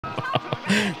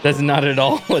That's not at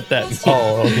all what that means.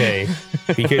 Oh, okay.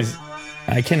 Because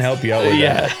I can help you out with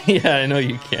Yeah, I know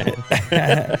you can.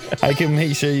 that. I can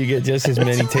make sure you get just as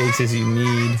many takes as you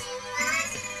need.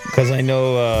 Because I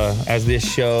know as this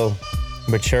show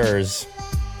matures,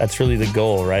 that's really the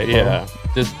goal, right? Yeah,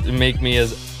 just make me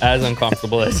as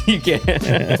uncomfortable as you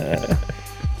can.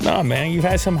 No, man, you've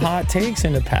had some hot takes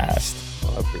in the past.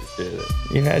 I appreciate it.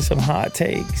 You've had some hot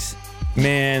takes.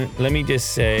 Man, let me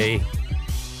just say,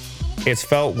 it's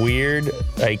felt weird,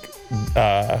 like,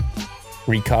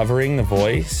 recovering the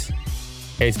voice.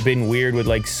 It's been weird with,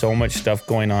 like, so much stuff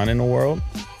going on in the world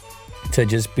to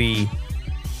just be,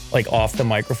 like, off the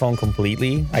microphone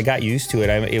completely. I got used to it.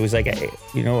 It was like,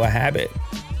 a habit.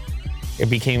 It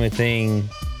became a thing.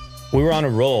 We were on a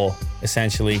roll,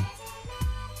 essentially.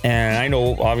 And I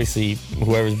know, obviously,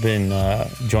 whoever's been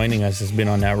joining us has been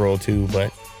on that roll too,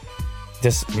 but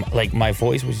just, like, my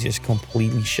voice was just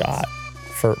completely shot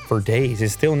for days.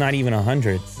 It's still not even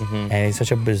 100. Mm-hmm. And it's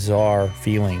such a bizarre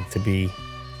feeling to be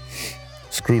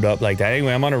screwed up like that.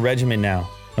 Anyway, I'm on a regimen now.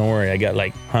 Don't worry, I got,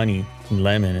 like, honey and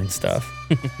lemon and stuff.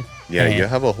 Yeah, And- you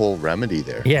have a whole remedy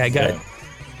there. Yeah, I got,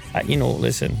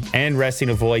 listen, and resting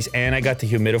a voice, and I got the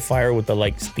humidifier with the,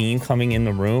 like, steam coming in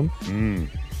the room.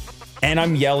 And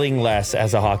I'm yelling less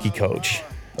as a hockey coach,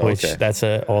 which Okay. that's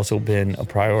also been a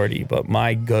priority. But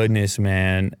my goodness,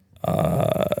 man,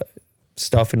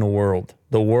 stuff in the world.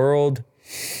 The world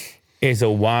is a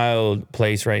wild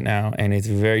place right now, and it's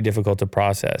very difficult to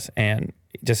process. And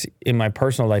just in my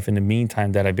personal life, in the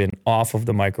meantime that I've been off of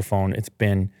the microphone, it's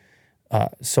been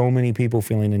so many people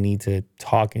feeling the need to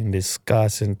talk and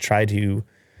discuss and try to,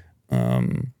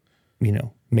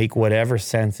 make whatever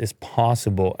sense is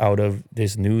possible out of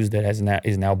this news that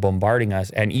is now bombarding us.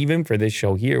 And even for this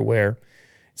show here, where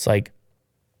it's like,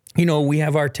 we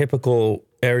have our typical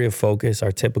area of focus,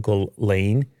 our typical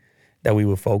lane that we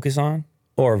would focus on,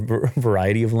 or a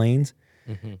variety of lanes.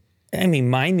 Mm-hmm. I mean,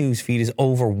 my news feed is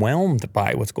overwhelmed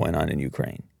by what's going on in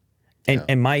Ukraine.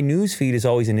 And my news feed is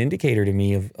always an indicator to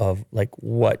me of like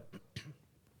what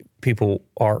people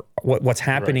are, what's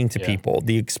happening to people,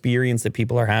 the experience that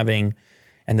people are having,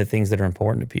 and the things that are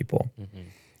important to people. Mm-hmm.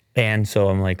 And so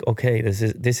I'm like, okay, this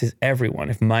is everyone.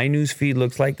 If my news feed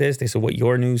looks like this is what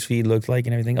your news feed looks like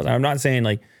and everything else. I'm not saying,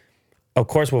 like, of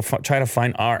course we'll try to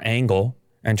find our angle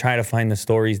and try to find the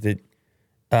stories that,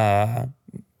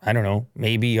 I don't know,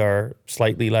 maybe are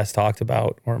slightly less talked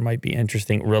about or might be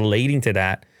interesting relating to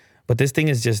that. But this thing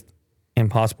is just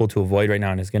impossible to avoid right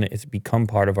now, and it's become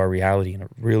part of our reality, and it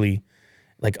really,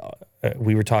 like,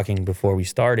 we were talking before we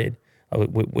started,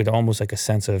 with almost like a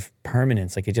sense of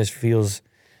permanence. Like, it just feels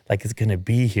like it's gonna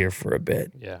be here for a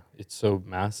bit. Yeah, it's so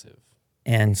massive.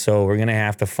 And so we're gonna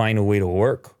have to find a way to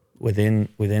work within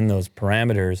those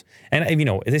parameters. And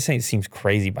this seems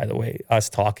crazy, by the way, us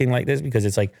talking like this, because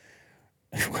it's like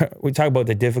we talk about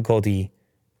the difficulty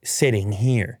sitting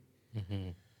here.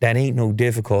 Mm-hmm. That ain't no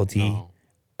difficulty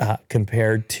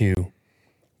compared to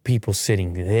people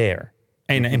sitting there.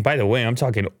 And by the way, I'm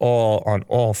talking on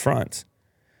all fronts.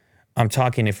 I'm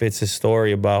talking if it's a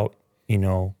story about,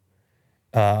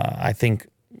 I think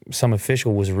some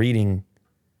official was reading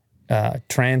a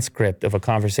transcript of a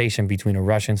conversation between a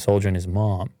Russian soldier and his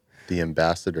mom. The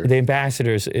ambassador. The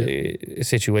ambassador's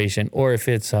situation. Or if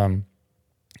it's,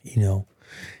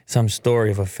 some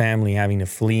story of a family having to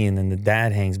flee and then the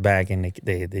dad hangs back and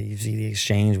you see the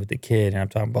exchange with the kid. And I'm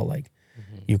talking about, like,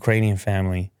 Ukrainian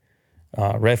family,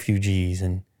 refugees.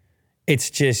 And it's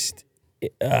just,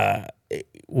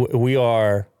 we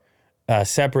are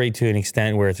separated to an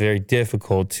extent where it's very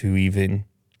difficult to even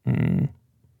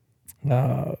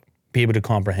be able to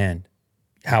comprehend.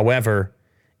 However,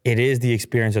 it is the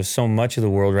experience of so much of the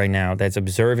world right now that's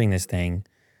observing this thing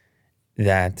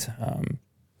that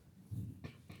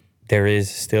there is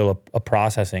still a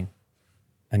processing,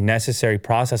 a necessary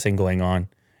processing going on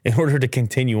in order to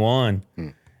continue on.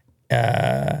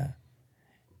 And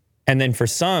then for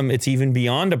some, it's even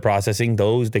beyond the processing,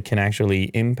 those that can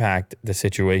actually impact the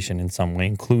situation in some way,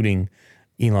 including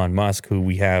Elon Musk, who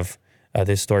we have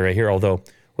this story right here. Although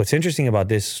what's interesting about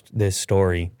this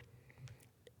story,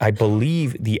 I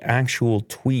believe the actual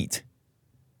tweet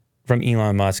from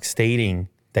Elon Musk stating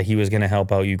that he was going to help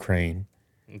out Ukraine,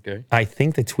 Okay. I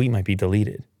think the tweet might be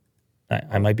deleted.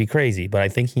 I might be crazy, but I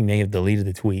think he may have deleted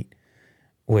the tweet,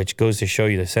 which goes to show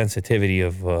you the sensitivity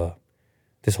of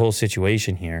this whole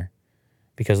situation here.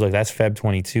 Because, look, that's Feb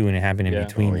 22, and it happened in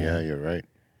between. Oh, there. yeah, you're right.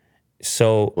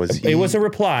 So it was a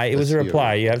reply. It was a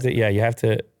reply. You have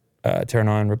to turn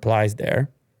on replies there.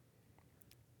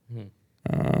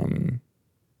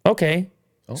 Okay.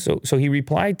 Oh. So he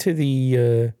replied to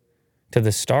the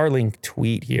Starlink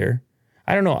tweet here.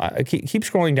 I don't know. I keep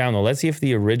scrolling down though. Let's see if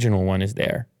the original one is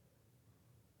there.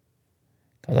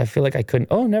 Because I feel like I couldn't.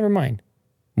 Oh, never mind.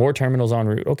 More terminals en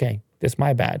route. Okay, that's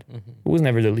my bad. It was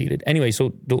never deleted. Anyway,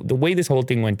 so the way this whole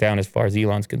thing went down as far as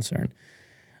Elon's concerned,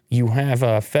 you have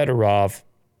Fedorov,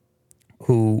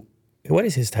 who, what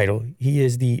is his title? He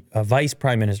is the Vice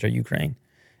Prime Minister of Ukraine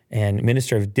and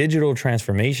Minister of Digital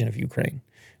Transformation of Ukraine.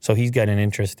 So he's got an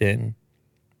interest in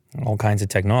all kinds of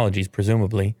technologies,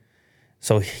 presumably.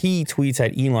 So he tweets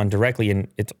at Elon directly, and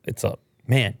it's a,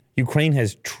 man, Ukraine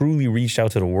has truly reached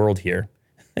out to the world here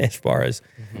as far as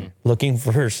looking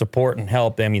for support and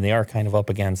help. I mean, they are kind of up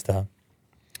against a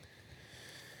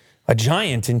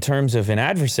giant in terms of an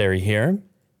adversary here.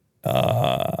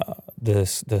 The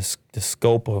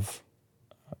scope of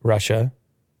Russia,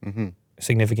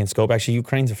 significant scope. Actually,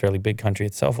 Ukraine's a fairly big country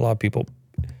itself. A lot of people,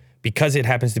 because it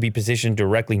happens to be positioned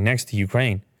directly next to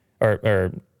Ukraine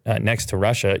or next to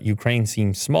Russia, Ukraine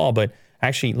seems small, but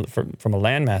actually from a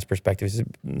landmass perspective, it's the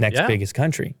next biggest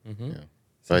country. Yeah.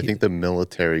 So I think the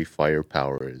military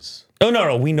firepower is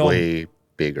No, we know. way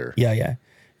bigger. Yeah.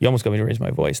 You almost got me to raise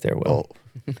my voice there, Will.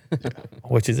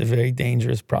 Which is a very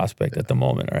dangerous prospect at the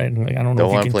moment, right? Like, I don't know if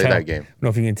you want can to play tell. that game. I don't know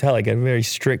if you can tell. I got very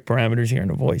strict parameters here in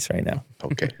the voice right now.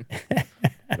 Okay.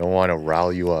 I don't want to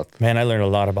rile you up. Man, I learned a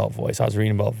lot about voice. I was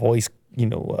reading about voice,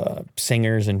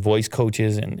 singers and voice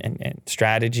coaches and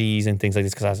strategies and things like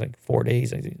this because I was like 4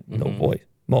 days, I did no voice.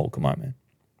 Mo, come on, man.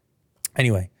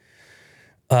 Anyway,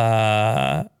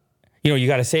 you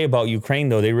got to say about Ukraine,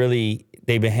 though,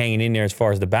 they've been hanging in there as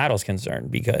far as the battle's concerned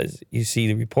because you see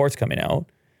the reports coming out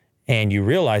and you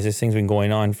realize this thing's been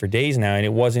going on for days now and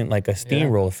it wasn't like a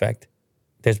steamroll effect.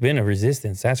 There's been a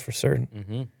resistance, that's for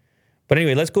certain. But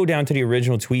anyway, let's go down to the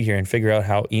original tweet here and figure out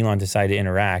how Elon decided to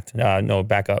interact. No,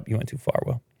 back up. You went too far,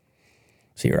 Will.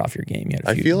 So you're off your game.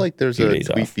 I feel like there's a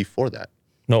tweet before that.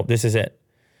 No, this is it.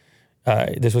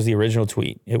 This was the original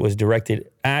tweet. It was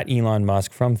directed at Elon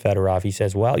Musk from Fedorov. He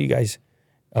says, while you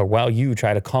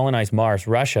try to colonize Mars,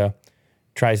 Russia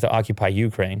tries to occupy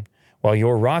Ukraine. While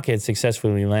your rockets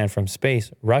successfully land from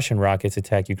space, Russian rockets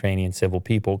attack Ukrainian civil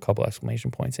people. A couple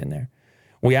exclamation points in there.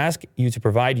 We ask you to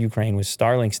provide Ukraine with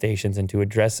Starlink stations and to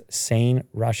address sane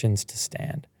Russians to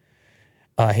stand.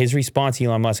 His response,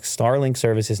 Elon Musk's Starlink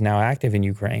service is now active in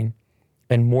Ukraine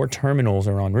and more terminals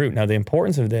are en route. Now, the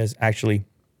importance of this, actually,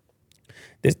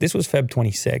 this was Feb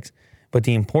 26, but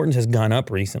the importance has gone up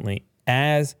recently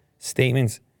as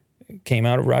statements came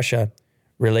out of Russia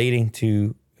relating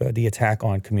to the attack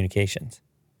on communications,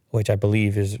 which I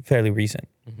believe is fairly recent.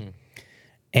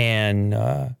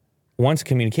 And once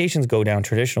communications go down,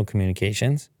 traditional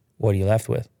communications, what are you left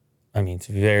with? I mean, it's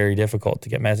very difficult to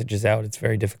get messages out. It's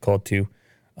very difficult to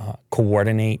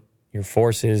coordinate your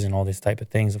forces and all this type of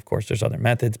things. Of course, there's other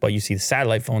methods, but you see the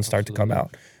satellite phones start to come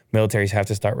out. Militaries have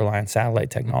to start relying on satellite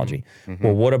technology.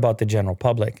 Well, what about the general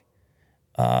public?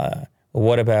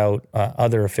 What about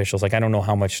other officials? Like, I don't know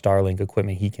how much Starlink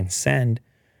equipment he can send,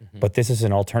 but this is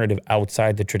an alternative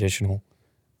outside the traditional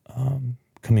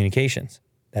communications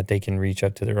that they can reach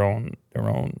out to their own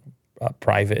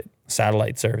private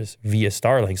satellite service via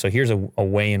Starlink. So here's a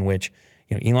way in which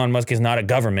Elon Musk is not a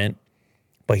government,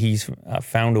 but he's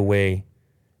found a way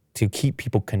to keep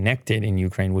people connected in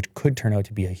Ukraine, which could turn out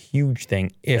to be a huge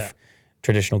thing if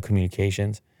traditional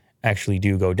communications actually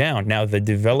do go down. Now, the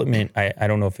development, I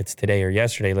don't know if it's today or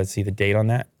yesterday. Let's see the date on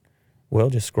that. Will,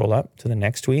 just scroll up to the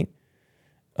next tweet.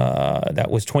 That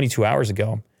was 22 hours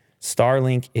ago.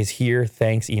 Starlink is here,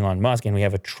 thanks Elon Musk, and we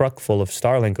have a truck full of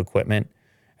Starlink equipment,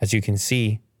 as you can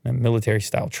see, a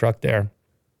military-style truck there.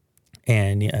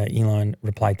 And Elon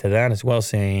replied to that as well,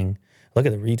 saying, look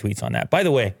at the retweets on that. By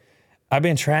the way, I've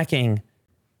been tracking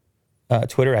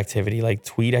Twitter activity, like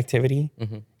tweet activity,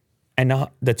 and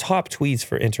the top tweets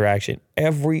for interaction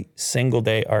every single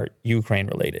day are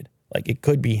Ukraine-related. Like, it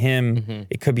could be him,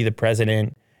 it could be the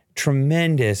president.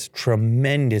 Tremendous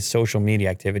social media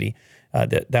activity.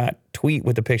 That tweet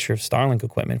with the picture of Starlink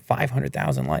equipment,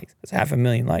 500,000 likes. That's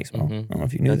 500,000 likes. Well, I don't know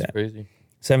if you knew that. That's crazy.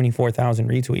 74,000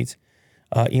 retweets.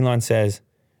 Elon says,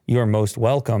 you're most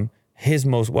welcome. His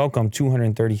most welcome,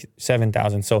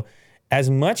 237,000. So as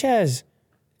much as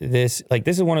this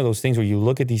is one of those things where you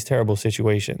look at these terrible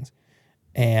situations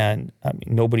and I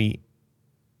mean, nobody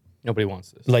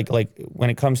wants this. Like when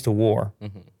it comes to war,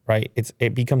 right?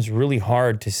 It becomes really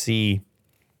hard to see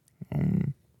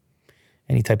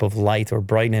any type of light or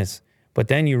brightness. But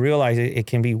then you realize it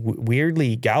can be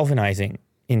weirdly galvanizing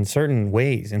in certain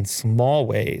ways, in small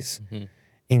ways,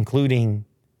 including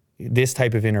this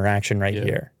type of interaction right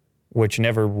here, which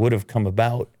never would have come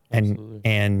about.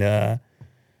 So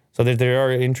there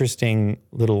are interesting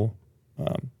little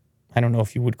I don't know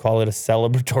if you would call it a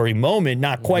celebratory moment,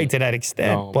 not quite to that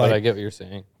extent, No, but I get what you're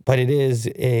saying. but it is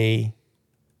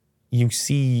you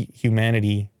see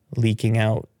humanity leaking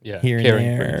out here and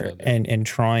caring for each there other. and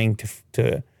trying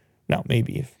to now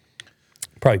maybe if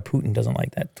probably Putin doesn't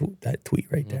like that tweet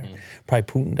right there. Probably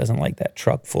Putin doesn't like that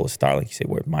truck full of Starlink. He said,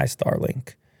 "Where's my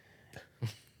Starlink?"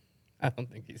 I don't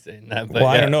think he's saying that. But Well,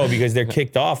 I yeah. don't know because they're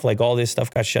kicked off. Like all this stuff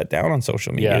got shut down on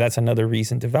social media. Yeah. That's another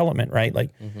recent development, right?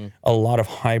 Like a lot of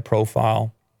high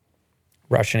profile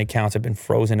Russian accounts have been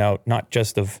frozen out, not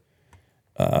just of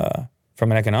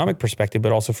from an economic perspective,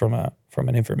 but also from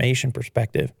an information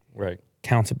perspective. Right.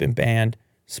 Accounts have been banned.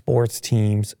 Sports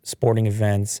teams, sporting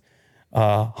events,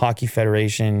 hockey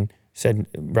federation said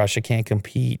Russia can't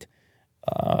compete.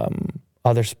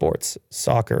 Other sports,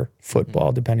 soccer,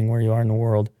 football, depending where you are in the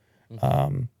world,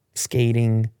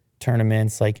 skating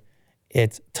tournaments, like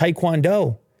it's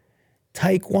taekwondo.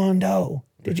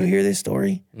 Did you hear this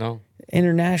story? No.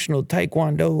 International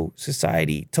Taekwondo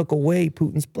Society took away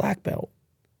Putin's black belt.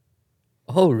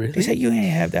 Oh, They really? said you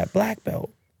ain't have that black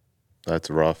belt. That's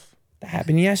rough. That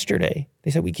happened yesterday.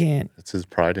 They said we can't. That's his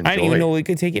pride and I joy. didn't even know we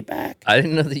could take it back. I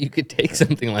didn't know that you could take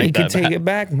something like They that. could take back. it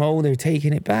back, Mo. They're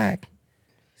taking it back.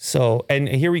 So, and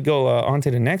here we go on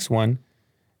to the next one.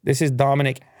 This is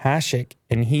Dominik Hasek,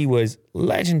 and he was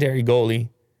legendary goalie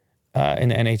in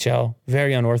the NHL.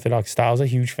 Very unorthodox style. I was a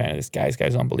huge fan of this guy. This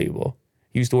guy's unbelievable.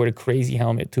 He used to wear the crazy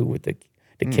helmet too with the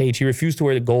cage. He refused to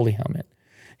wear the goalie helmet.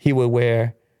 He would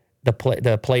wear the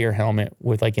player helmet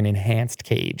with like an enhanced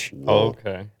cage. Oh,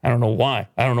 okay. I don't know why.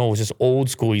 I don't know. It was just old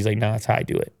school. He's like, nah, that's how I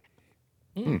do it.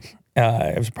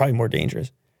 It was probably more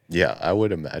dangerous. Yeah, I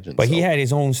would imagine. But so. he had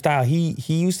his own style. He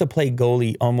used to play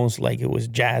goalie almost like it was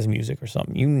jazz music or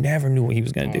something. You never knew what he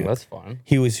was going to Oh, do. that's fun.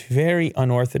 He was very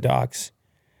unorthodox.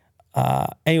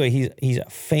 Anyway, he's a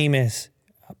famous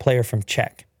player from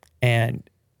Czech. And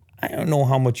I don't know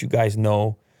how much you guys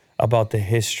know about the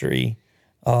history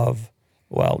of,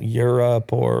 well,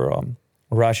 Europe or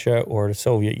Russia or the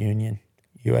Soviet Union,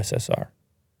 USSR.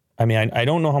 I mean, I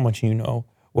don't know how much you know.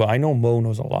 Well, I know Mo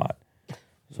knows a lot.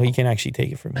 So he can actually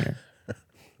take it from here.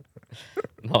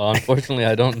 No, unfortunately,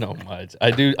 I don't know much.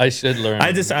 I should learn.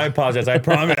 I apologize. I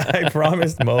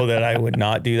promised Mo that I would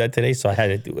not do that today, so I had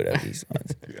to do it at least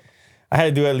once. I had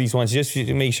to do it at least once just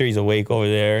to make sure he's awake over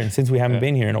there. And since we haven't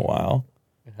been here in a while,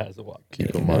 It has a walk.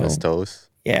 Keep him on his toes.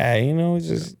 yeah,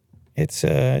 it's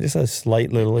just a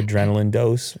slight little adrenaline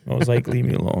dose. I was like, leave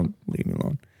me alone.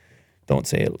 Don't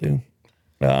say it, Lou.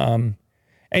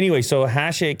 Anyway, so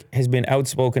Hasek has been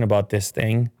outspoken about this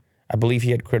thing. I believe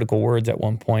he had critical words at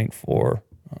one point for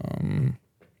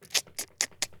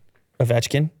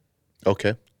Ovechkin,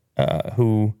 Okay.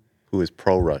 who, Who is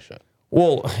pro Russia?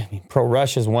 well, I mean,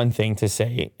 pro-Russia is one thing to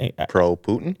say. Pro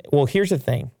Putin? Well, here's the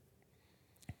thing.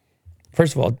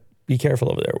 First of all, be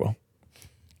careful over there, Will.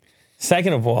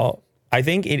 Second of all, I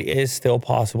think it is still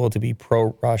possible to be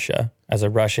pro-Russia as a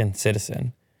Russian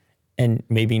citizen and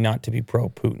maybe not to be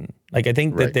pro-Putin. Like, I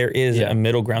think that Right. there is Yeah. a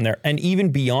middle ground there. And even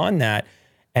beyond that,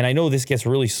 and I know this gets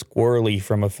really squirrely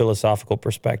from a philosophical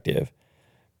perspective,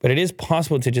 but it is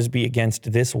possible to just be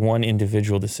against this one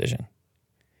individual decision.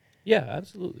 Yeah,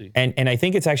 absolutely. And I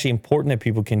think it's actually important that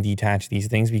people can detach these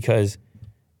things because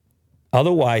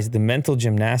otherwise the mental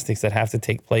gymnastics that have to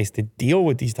take place to deal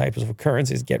with these types of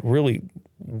occurrences get really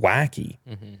wacky.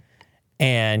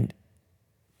 And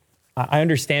I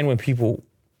understand when people,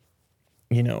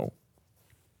 you know,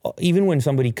 even when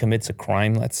somebody commits a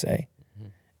crime, let's say,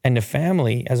 and the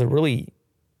family has a really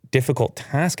difficult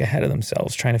task ahead of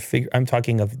themselves trying to figure, I'm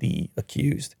talking of the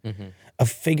accused,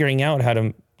 of figuring out how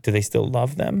to, do they still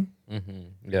love them?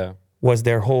 Yeah. Was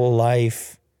their whole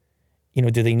life, you know,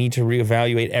 do they need to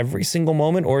reevaluate every single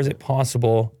moment? Or is it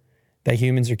possible that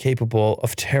humans are capable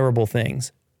of terrible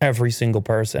things, every single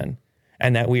person,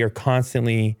 and that we are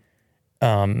constantly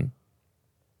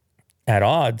at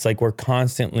odds? Like we're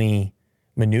constantly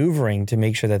maneuvering to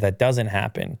make sure that that doesn't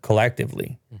happen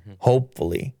collectively,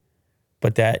 hopefully.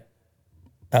 But that,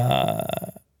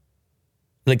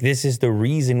 like this is the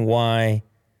reason why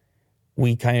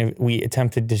we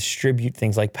attempt to distribute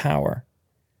things like power.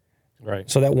 Right.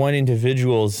 So that one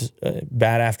individual's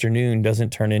bad afternoon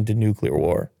doesn't turn into nuclear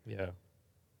war. Yeah.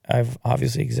 I've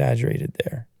obviously exaggerated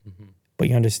there. But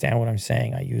you understand what I'm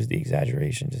saying. I use the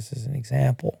exaggeration just as an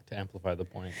example. To amplify the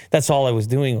point. That's all I was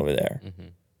doing over there.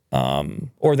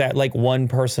 Or that like one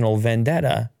personal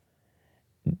vendetta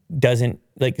doesn't,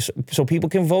 like, so people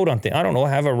can vote on things. I don't know,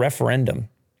 have a referendum.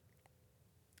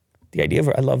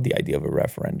 I love the idea of a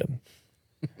referendum.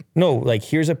 No, like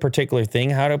here's a particular thing.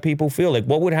 How do people feel? Like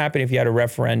what would happen if you had a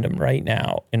referendum right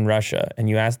now in Russia and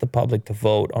you asked the public to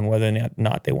vote on whether or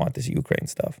not they want this Ukraine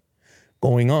stuff?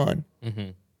 going on,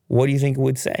 what do you think it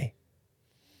would say?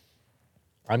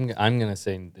 I'm gonna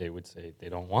say they would say they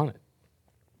don't want it.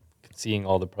 Seeing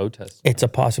all the protests. It's a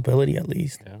possibility, at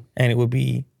least. Yeah. And it would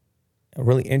be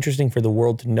really interesting for the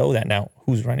world to know that. Now,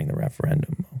 who's running the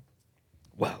referendum?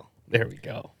 Well, there we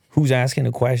go. Who's asking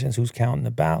the questions? Who's counting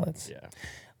the ballots? Yeah.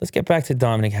 Let's get back to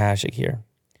Dominik Hasek here.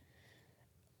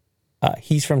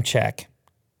 He's from Czech.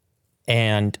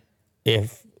 And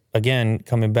if, again,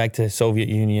 coming back to Soviet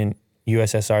Union,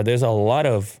 USSR, there's a lot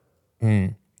of,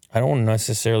 I don't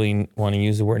necessarily want to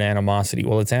use the word animosity.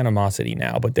 Well, it's animosity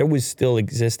now, but there was still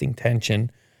existing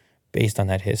tension based on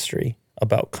that history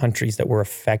about countries that were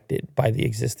affected by the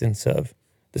existence of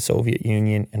the Soviet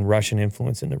Union and Russian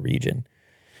influence in the region.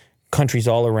 Countries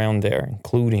all around there,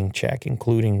 including Czech,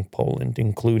 including Poland,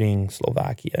 including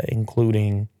Slovakia,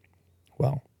 including,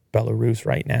 well, Belarus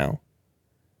right now,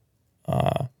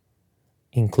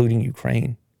 including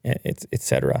Ukraine, et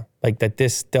cetera. Like that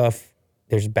this stuff,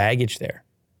 there's baggage there.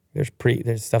 There's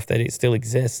stuff that it still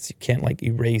exists. You can't like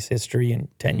erase history in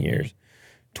 10 years,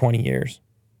 20 years,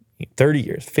 30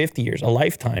 years, 50 years, a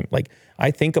lifetime. Like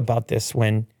I think about this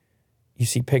when you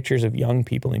see pictures of young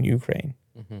people in Ukraine.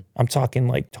 I'm talking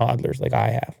like toddlers like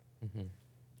I have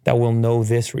that will know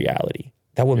this reality.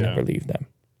 That will never leave them.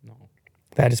 No.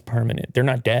 That is permanent. They're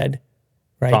not dead,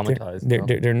 right?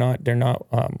 Traumatized. They're not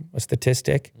a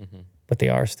statistic, but they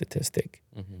are a statistic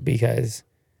because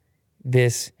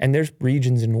this, and there's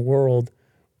regions in the world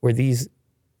where these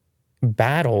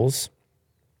battles,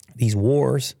 these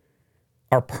wars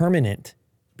are permanent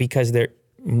because they're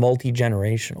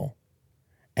multi-generational.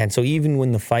 And so even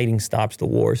when the fighting stops, the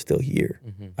war is still here.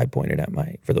 I pointed at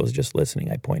for those just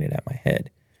listening, I pointed at my head.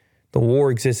 The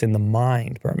war exists in the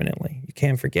mind permanently. You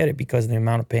can't forget it because of the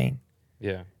amount of pain,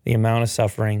 the amount of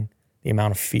suffering, the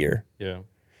amount of fear.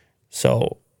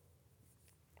 So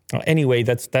anyway,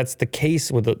 that's the case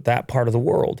with that part of the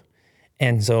world.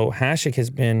 And so Hasek has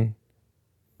been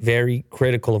very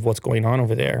critical of what's going on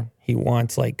over there. He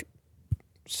wants like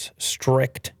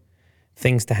strict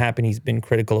things to happen. He's been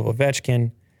critical of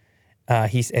Ovechkin.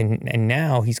 And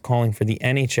now he's calling for the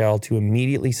NHL to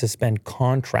immediately suspend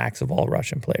contracts of all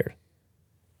Russian players.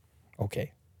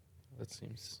 Okay.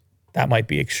 That might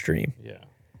be extreme.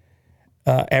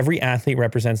 Every athlete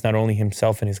represents not only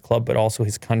himself and his club, but also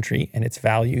his country and its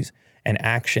values and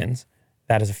actions.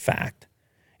 That is a fact.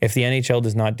 If the NHL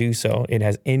does not do so, it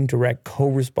has indirect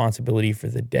co-responsibility for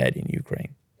the dead in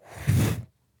Ukraine.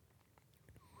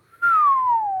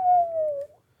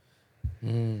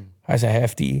 That's a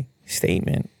hefty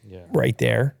statement right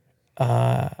there.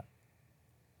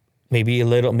 Maybe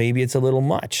it's a little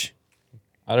much.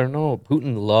 I don't know.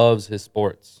 Putin loves his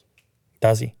sports.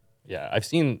 Does he? Yeah,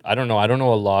 I don't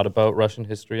know a lot about Russian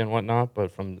history and whatnot,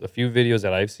 but from the few videos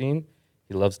that I've seen,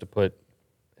 he loves to put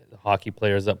the hockey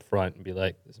players up front and be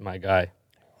like, this is my guy.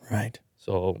 Right.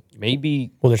 So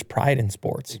maybe... Well, there's pride in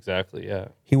sports. Exactly, yeah.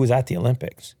 He was at the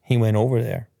Olympics. He went over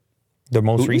there. The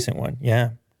most recent one,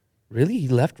 yeah. Really? He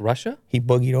left Russia? He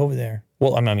boogied over there.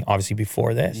 Well, I mean, obviously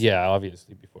before this. Yeah,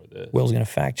 obviously before this. Will's going to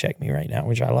fact check me right now,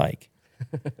 which I like.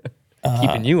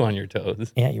 Keeping you on your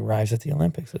toes. Yeah, he arrives at the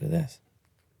Olympics. Look at this.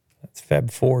 That's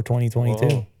Feb 4, 2022.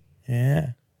 Whoa.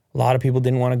 Yeah. A lot of people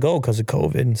didn't want to go because of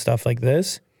COVID and stuff like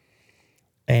this.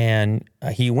 And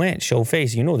he went, show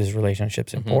face. You know this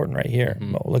relationship's important right here.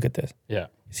 Mo, look at this. Yeah.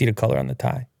 See the color on the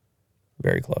tie?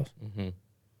 Very close.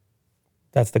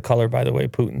 That's the color, by the way,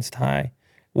 Putin's tie.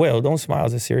 Will, don't smile.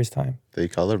 It's a serious time. They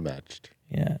color matched.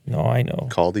 Yeah. No, I know.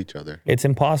 Called each other. It's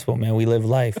impossible, man. We live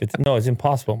life. It's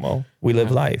impossible, Mo. We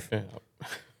live life. Yeah.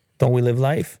 Don't we live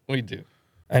life? We do.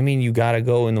 I mean, you got to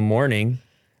go in the morning.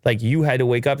 Like you had to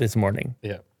wake up this morning.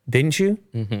 Yeah. Didn't you?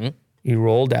 You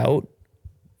rolled out.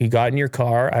 You got in your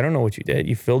car. I don't know what you did.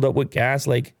 You filled up with gas.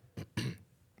 Like,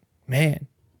 man,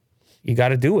 you got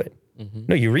to do it.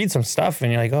 No, you read some stuff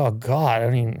and you're like, oh, God. I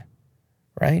mean,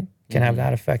 right? Can have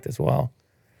that effect as well.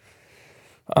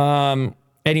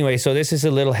 Anyway, so this is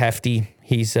a little hefty.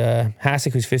 He's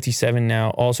Hasek, who's 57 now,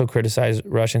 also criticized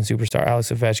Russian superstar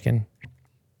Alex Ovechkin.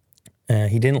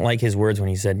 He didn't like his words when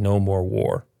he said no more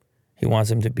war. He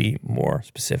wants him to be more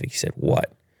specific. He said,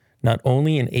 what? Not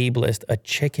only an ableist, a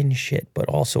chicken shit, but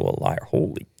also a liar.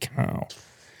 Holy cow.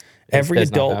 Every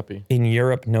adult in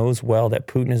Europe knows well that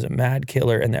Putin is a mad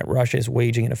killer and that Russia is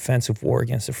waging an offensive war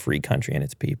against a free country and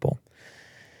its people.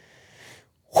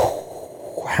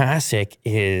 Hasek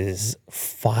is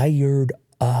fired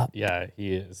up. Yeah,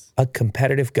 he is. A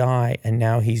competitive guy, and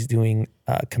now he's doing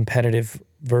a competitive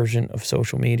version of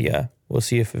social media. We'll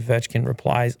see if Ovechkin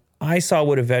replies. I saw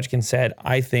what Ovechkin said.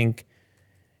 I think,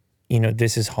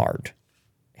 this is hard.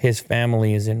 his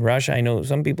family is in Russia. I know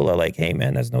some people are like, hey,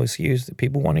 man, that's no excuse.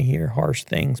 People want to hear harsh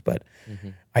things, but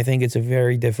I think it's a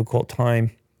very difficult time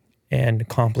and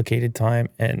complicated time,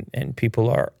 and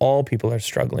all people are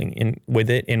struggling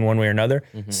with it in one way or another.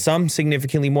 Some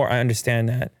significantly more. I understand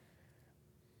that.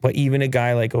 But even a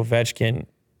guy like Ovechkin,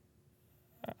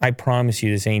 I promise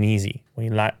you this ain't easy.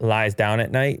 When he lies down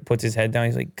at night, puts his head down,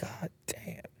 he's like, God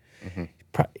damn.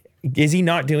 Is he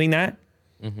not doing that?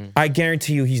 I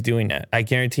guarantee you he's doing that. I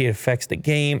guarantee it affects the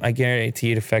game. I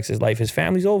guarantee it affects his life. His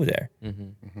family's over there.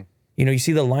 You know, you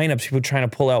see the lineups, people trying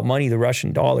to pull out money, the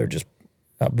Russian dollar, just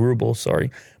ruble,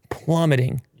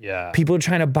 plummeting. Yeah. People are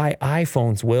trying to buy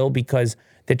iPhones, Will, because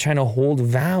they're trying to hold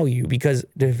value, because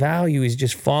the value is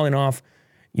just falling off.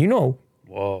 You know.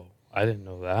 Whoa, I didn't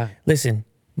know that. Listen,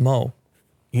 Mo,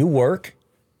 you work,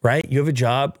 right? You have a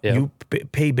job. Yeah. You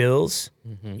pay bills.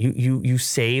 You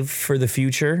save for the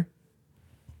future.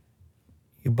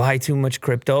 You buy too much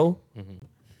crypto.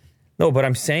 No, but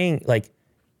I'm saying, like,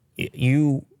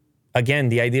 you, again,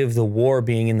 the idea of the war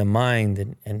being in the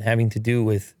mind and having to do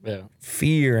with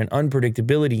fear and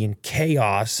unpredictability and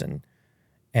chaos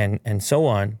and so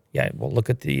on. Yeah, well, look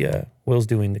at the, Will's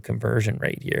doing the conversion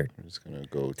rate here. I'm just going to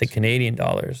go to Canadian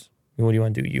dollars. What do you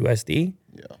want to do, USD?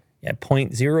 Yeah. Yeah,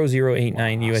 0.0089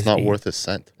 USD. It's not worth a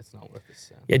cent. It's not worth a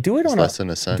cent. Yeah, do it It's on less than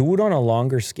a cent. Do it on a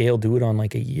longer scale. Do it on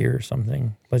like a year or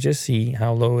something. Let's just see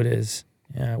how low it is.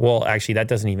 Yeah. Well, actually, that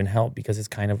doesn't even help because it's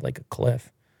kind of like a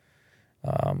cliff.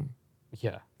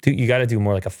 Yeah. You got to do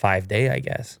more like a 5-day, I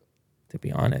guess, to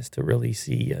be honest, to really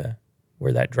see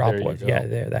where that drop There you was. go. Yeah,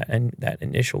 there, that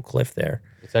initial cliff there.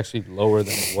 It's actually lower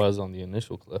than it was on the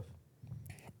initial cliff.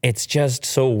 It's just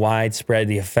so widespread,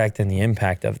 the effect and the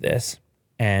impact of this.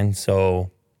 And so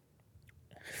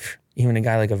even a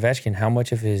guy like Ovechkin, how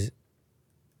much of his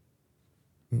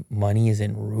money is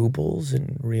in rubles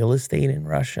and real estate in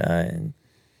Russia?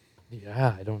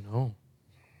 Yeah, I don't know.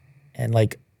 And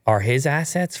like, are his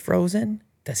assets frozen?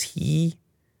 Does he,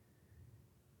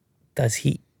 I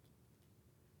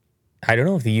don't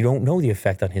know, if you don't know the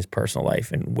effect on his personal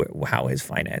life and how his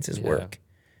finances work.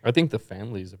 I think the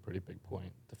family is a pretty big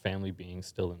point. The family being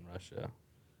still in Russia.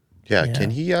 Yeah, Yeah. can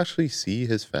he actually see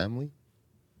his family?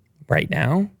 Right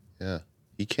now? Yeah,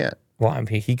 he can't. Well, I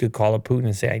mean, he could call up Putin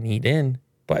and say, I need in.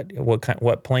 But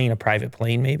what plane? A private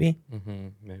plane, maybe?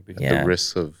 Maybe. Yeah. The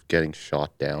risk of getting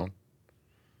shot down,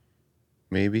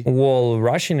 maybe. Well,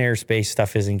 Russian airspace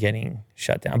stuff isn't getting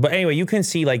shut down. But anyway, you can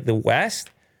see like the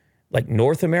West, like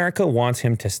North America wants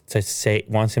him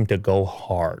to go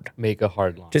hard. Make a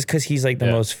hard line. Just because he's like the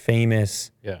most famous.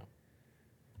 Yeah.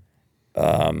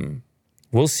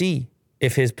 We'll see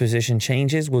if his position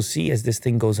changes. We'll see as this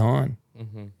thing goes on,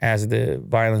 as the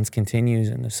violence continues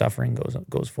and the suffering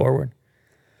goes forward.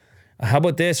 How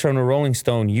about this from the Rolling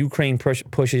Stone? Ukraine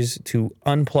pushes to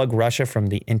unplug Russia from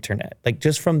the internet, like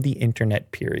just from the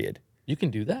internet, period. You can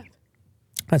do that.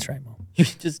 That's right, Mo. You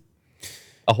just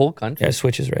a whole country. Yeah,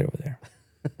 switch is right over there.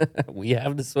 We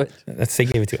have the switch. They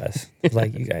gave it to us.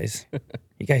 Like you guys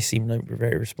seem like you're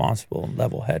very responsible and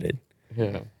level-headed.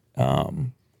 Yeah.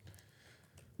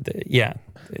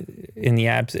 In the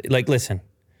abs, like listen,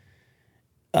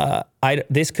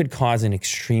 this could cause an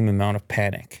extreme amount of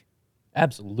panic.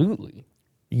 Absolutely.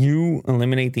 You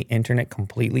eliminate the internet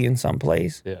completely in some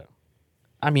place. Yeah.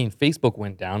 I mean, Facebook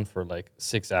went down for like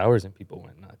 6 hours and people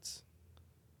went nuts.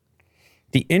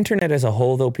 The internet as a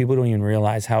whole, though, people don't even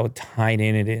realize how tied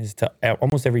in it is to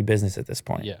almost every business at this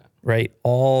point. Yeah. Right.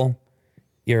 All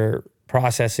your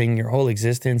processing, your whole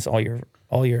existence, all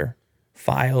your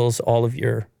files, all of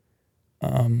your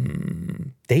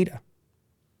data,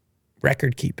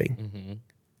 record keeping,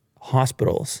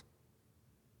 hospitals.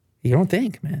 You don't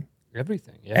think, man.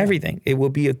 Everything. Yeah. Everything. It will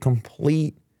be a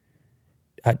complete,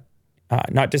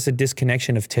 not just a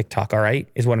disconnection of TikTok, all right,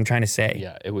 is what I'm trying to say.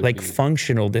 Yeah, it would like be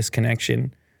functional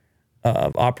disconnection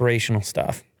of operational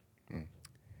stuff.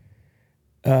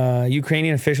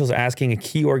 Ukrainian officials asking a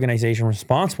key organization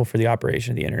responsible for the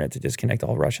operation of the internet to disconnect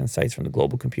all Russian sites from the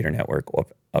global computer network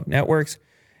of networks.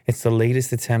 It's the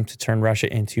latest attempt to turn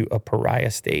Russia into a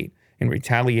pariah state in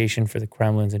retaliation for the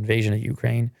Kremlin's invasion of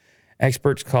Ukraine.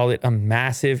 Experts call it a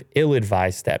massive,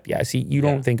 ill-advised step. Yeah, see, you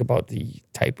don't think about the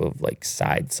type of like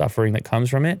side suffering that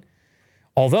comes from it.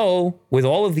 Although, with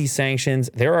all of these sanctions,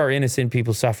 there are innocent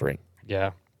people suffering.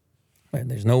 Yeah.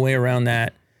 And there's no way around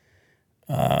that.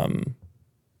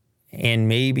 And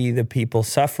maybe the people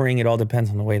suffering, it all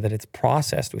depends on the way that it's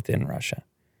processed within Russia.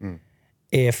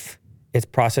 If it's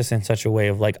processed in such a way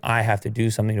of like, I have to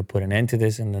do something to put an end to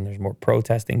this, and then there's more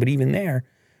protesting. But even there,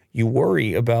 you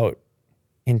worry about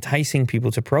enticing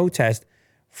people to protest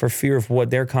for fear of what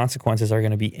their consequences are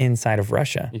going to be inside of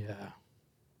Russia. Yeah.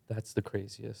 That's the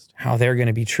craziest. how they're going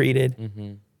to be treated.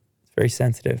 It's very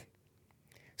sensitive.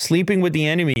 Sleeping with the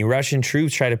enemy. Russian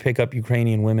troops try to pick up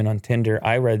Ukrainian women on Tinder.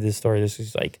 I read this story. This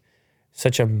is like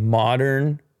such a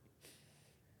modern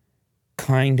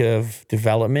kind of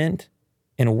development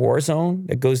in a war zone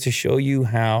that goes to show you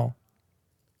how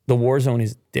the war zone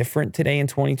is different today in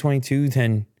 2022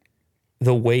 than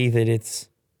the way that it's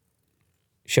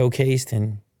showcased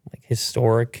in like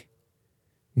historic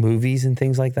movies and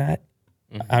things like that.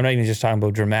 I'm not even just talking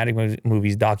about dramatic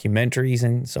movies, documentaries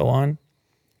and so on.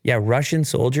 Yeah, Russian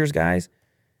soldiers, guys,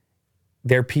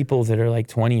 they're people that are like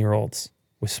 20-year-olds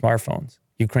with smartphones.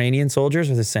 Ukrainian soldiers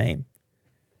are the same.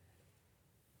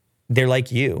 They're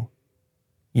like you.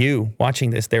 You watching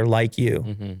this, they're like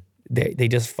you. They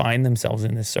just find themselves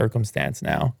in this circumstance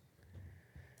now.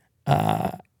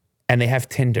 And they have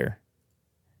Tinder.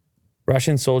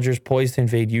 Russian soldiers poised to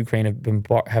invade Ukraine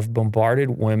have bombarded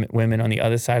women on the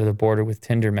other side of the border with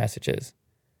Tinder messages.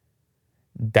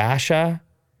 Dasha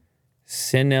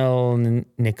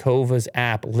Sinelnikova's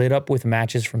app lit up with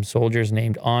matches from soldiers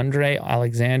named Andrei,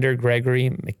 Alexander, Gregory,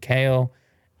 Mikhail,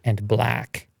 and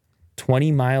Black.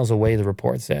 20 miles away, the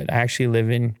report said. I actually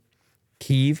live in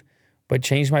Kyiv, but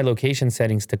changed my location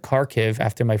settings to Kharkiv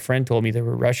after my friend told me there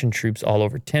were Russian troops all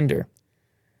over Tinder.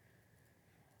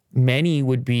 Many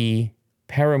would-be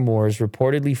paramours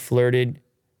reportedly flirted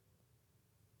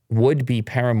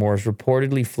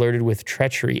with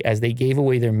treachery as they gave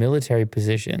away their military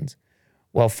positions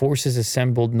while forces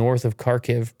assembled north of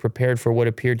Kharkiv prepared for what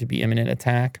appeared to be imminent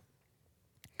attack.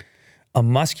 A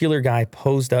muscular guy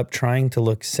posed up trying to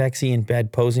look sexy in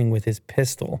bed, posing with his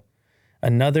pistol.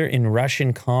 Another in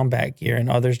Russian combat gear, and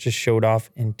others just showed off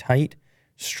in tight,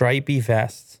 stripy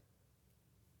vests.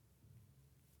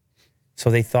 So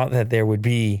they thought that there would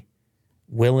be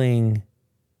willing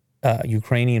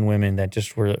Ukrainian women that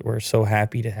just were so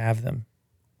happy to have them.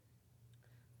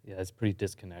 Yeah, it's pretty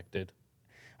disconnected.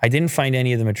 I didn't find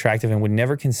any of them attractive and would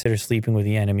never consider sleeping with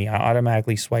the enemy. I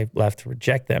automatically swiped left to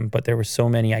reject them, but there were so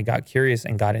many I got curious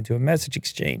and got into a message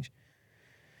exchange.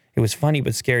 It was funny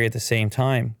but scary at the same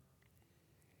time.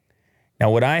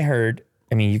 Now, what I heard,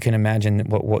 I mean, you can imagine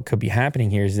what could be happening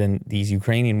here is then these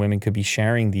Ukrainian women could be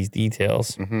sharing these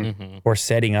details or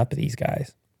setting up these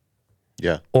guys.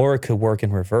 Yeah. Or it could work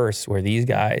in reverse where these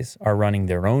guys are running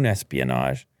their own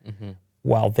espionage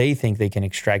while they think they can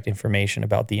extract information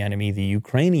about the enemy, the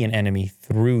Ukrainian enemy,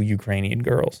 through Ukrainian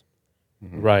girls.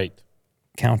 Right.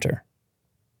 Counter.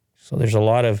 So there's a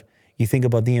lot of, you think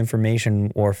about the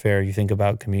information warfare, you think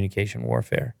about communication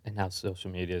warfare. And how social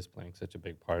media is playing such a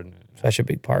big part in it. Such a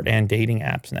big part. And dating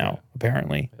apps now,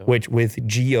 apparently, which with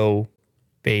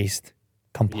geo-based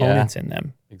components in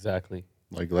them. Exactly.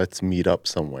 Like, let's meet up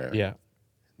somewhere. Yeah.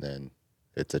 Then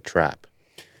it's a trap.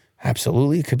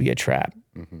 Absolutely, it could be a trap.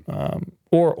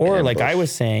 Or like I Ambush.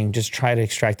 was saying, just try to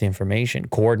extract the information,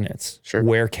 coordinates. Sure.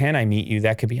 Where can I meet you?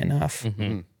 That could be enough,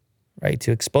 right?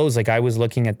 To expose. Like I was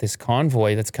looking at this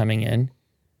convoy that's coming in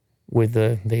with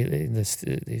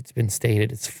it's been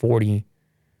stated it's 40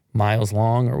 miles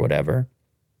long or whatever.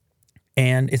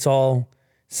 And it's all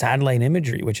satellite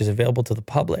imagery, which is available to the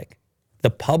public.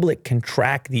 The public can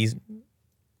track these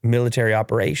military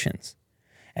operations.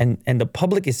 And the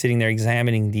public is sitting there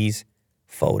examining these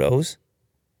photos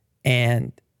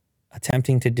and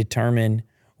attempting to determine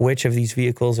which of these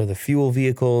vehicles are the fuel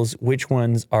vehicles, which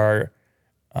ones are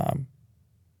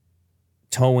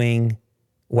towing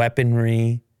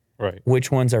weaponry, Right.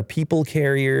 which ones are people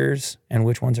carriers, and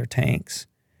which ones are tanks.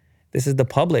 This is the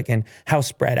public and how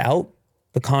spread out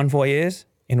the convoy is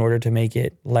in order to make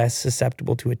it less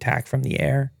susceptible to attack from the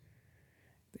air.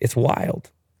 It's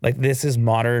wild. Like this is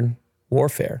modern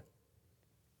warfare.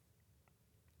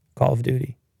 Call of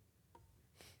Duty.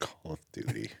 Call of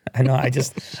Duty. I know.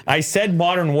 I said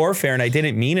modern warfare, and I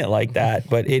didn't mean it like that,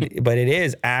 but it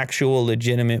is actual,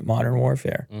 legitimate modern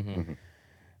warfare.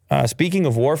 Speaking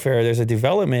of warfare, there's a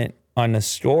development on a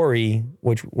story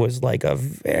which was like a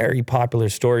very popular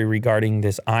story regarding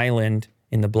this island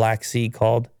in the Black Sea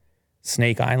called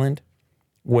Snake Island,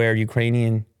 where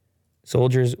Ukrainian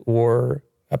soldiers were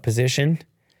positioned.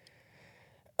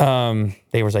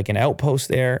 There was like an outpost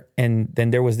there, and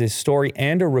then there was this story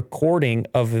and a recording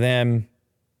of them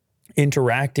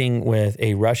interacting with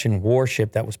a Russian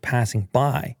warship that was passing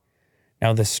by.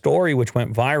 Now, the story which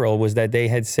went viral was that they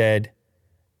had said,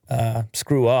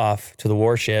 screw off to the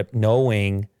warship,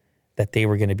 knowing that they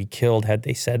were going to be killed had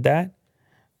they said that.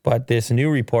 But this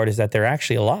new report is that they're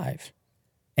actually alive.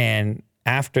 And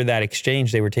after that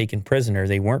exchange, they were taken prisoner.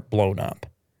 They weren't blown up.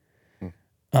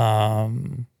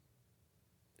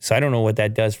 So I don't know what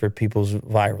that does for people's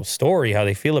viral story, how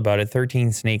they feel about it.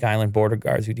 13 Snake Island border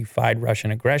guards who defied Russian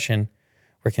aggression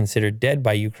were considered dead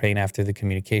by Ukraine after the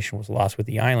communication was lost with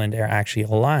the island are actually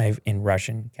alive in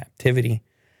Russian captivity.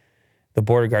 The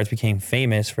border guards became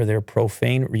famous for their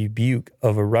profane rebuke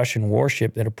of a Russian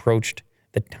warship that approached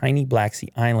the tiny Black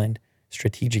Sea island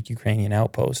strategic Ukrainian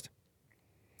outpost.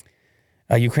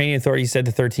 Ukrainian authorities said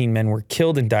the 13 men were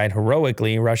killed and died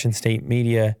heroically. Russian state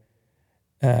media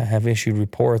have issued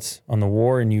reports on the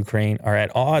war in Ukraine are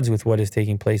at odds with what is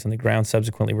taking place on the ground,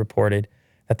 subsequently reported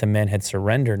that the men had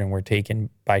surrendered and were taken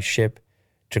by ship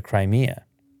to Crimea.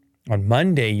 On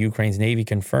Monday, Ukraine's Navy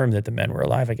confirmed that the men were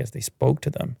alive. I guess they spoke to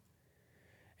them.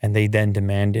 And they then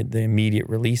demanded the immediate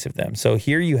release of them. So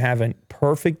here you have a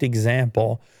perfect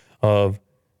example of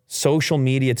social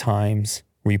media times,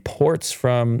 reports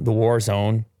from the war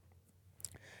zone,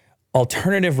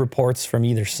 alternative reports from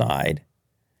either side,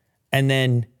 and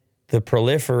then the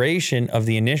proliferation of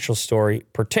the initial story,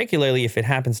 particularly if it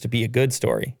happens to be a good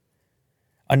story.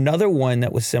 Another one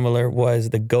that was similar was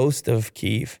the Ghost of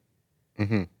Kyiv,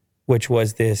 which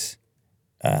was this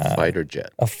fighter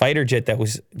jet. A fighter jet that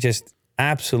was just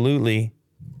absolutely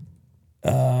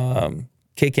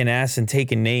kicking ass and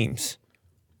taking names.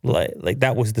 Like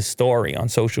that was the story on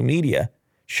social media.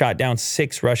 Shot down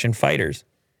 6 Russian fighters.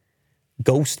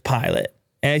 Ghost pilot.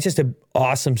 And it's just an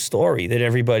awesome story that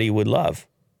everybody would love.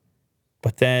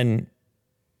 But then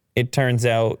it turns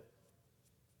out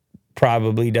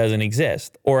probably doesn't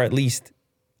exist. Or at least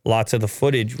lots of the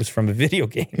footage was from a video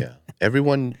game. Yeah.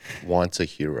 Everyone wants a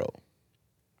hero.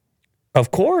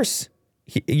 Of course.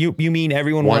 You mean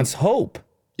everyone wants hope?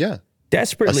 Yeah.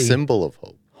 Desperately. A symbol of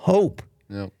hope. Hope.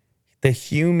 Yeah. The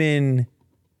human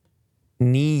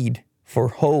need for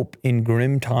hope in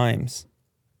grim times,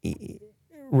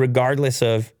 regardless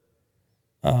of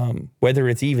whether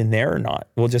it's even there or not.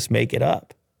 We'll just make it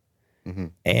up.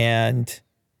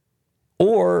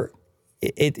 Or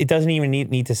it doesn't even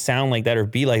need to sound like that or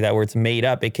be like that where it's made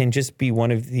up. It can just be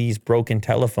one of these broken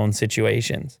telephone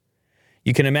situations.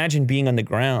 You can imagine being on the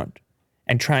ground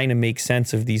and trying to make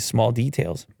sense of these small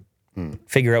details,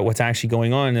 figure out what's actually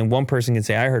going on. And then one person can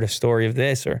say, I heard a story of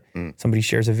this, or somebody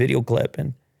shares a video clip.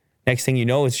 And next thing you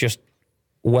know, it's just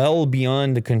well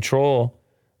beyond the control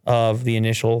of the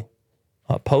initial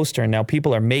poster. And now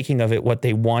people are making of it what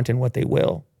they want and what they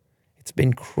will. It's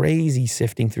been crazy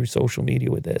sifting through social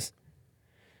media with this.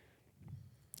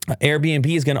 Airbnb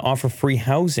is going to offer free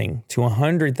housing to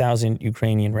 100,000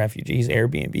 Ukrainian refugees.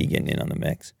 Airbnb getting in on the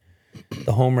mix.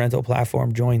 The home rental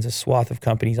platform joins a swath of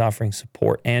companies offering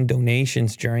support and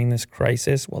donations during this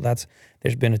crisis. Well,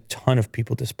 there's been a ton of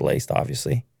people displaced,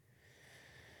 obviously.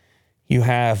 You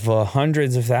have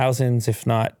hundreds of thousands, if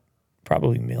not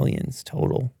probably millions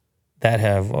total, that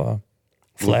have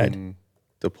fled.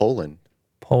 To Poland.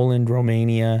 Poland,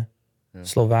 Romania,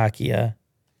 Slovakia.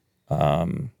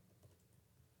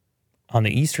 On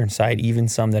the eastern side, even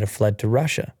some that have fled to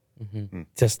Russia,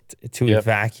 just to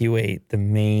evacuate the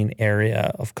main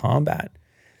area of combat.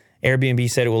 Airbnb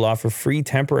said it will offer free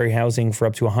temporary housing for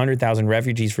up to 100,000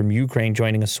 refugees from Ukraine,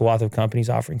 joining a swath of companies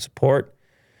offering support.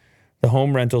 The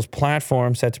home rentals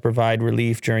platform set to provide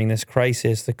relief during this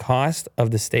crisis. The cost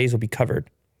of the stays will be covered.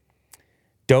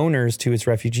 Donors to its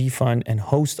refugee fund and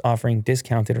hosts offering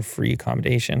discounted or free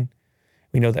accommodation.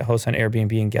 We know that hosts on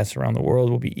Airbnb and guests around the world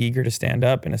will be eager to stand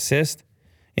up and assist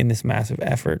in this massive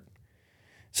effort.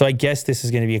 So I guess this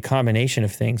is going to be a combination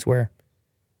of things where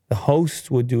the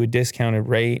host would do a discounted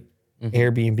rate,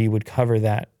 Airbnb would cover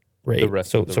that rate.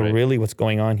 So really what's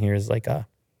going on here is like a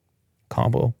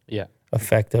combo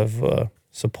effect of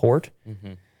support.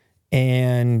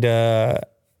 And I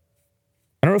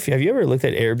don't know if have you ever looked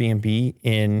at Airbnb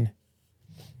in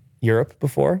Europe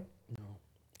before?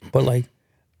 No. But like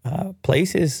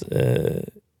places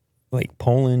like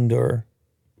Poland or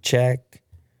Czech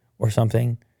or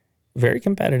something, very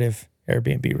competitive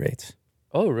Airbnb rates.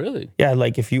 Oh, really? Yeah,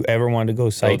 like if you ever want to go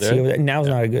sightsee over there, now's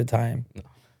not a good time. No.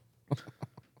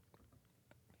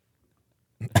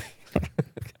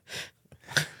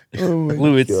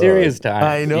 Lou, it's serious time.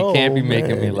 I know. You can't be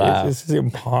making me laugh. This is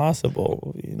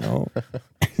impossible, you know.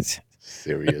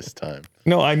 Serious time.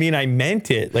 No, I mean, I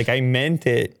meant it. Like, I meant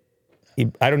it.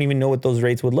 I don't even know what those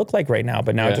rates would look like right now,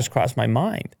 but now it just crossed my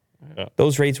mind. Yeah.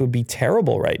 Those rates would be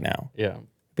terrible right now. Yeah.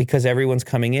 Because everyone's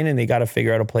coming in and they got to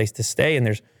figure out a place to stay. And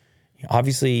there's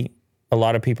obviously a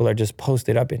lot of people are just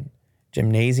posted up in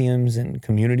gymnasiums and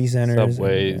community centers.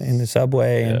 Subways. And in the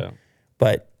subway. Yeah. And,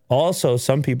 but also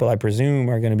some people, I presume,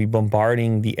 are going to be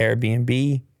bombarding the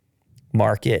Airbnb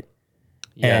market.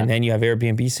 Yeah. And then you have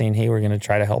Airbnb saying, hey, we're going to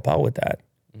try to help out with that.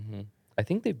 I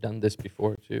think they've done this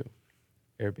before too.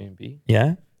 Airbnb.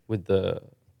 Yeah? with the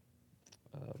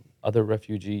other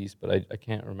refugees, but I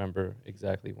can't remember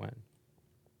exactly when.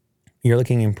 You're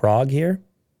looking in Prague here?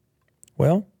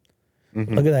 Well, look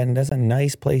at that. And that's a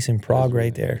nice place in Prague really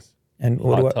right there. nice. And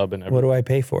Hot tub and what do I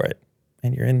pay for it?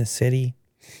 And you're in the city.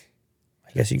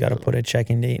 I guess you got to put a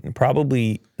check-in date. And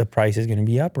probably the price is going to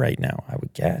be up right now, I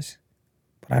would guess.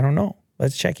 But I don't know.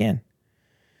 Let's check in.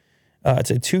 It's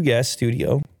a 2-guest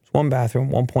studio. It's 1 bathroom,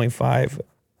 1.5,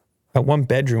 1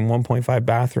 bedroom, 1.5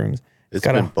 bathrooms. It's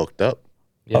got been a- booked up.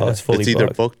 Oh, it's fully It's either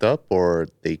booked. booked up or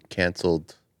they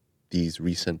canceled these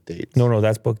recent dates. No,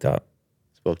 that's booked up.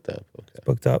 It's booked up. Okay.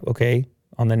 Booked up. Okay.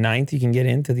 On the 9th, you can get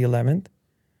into the 11th.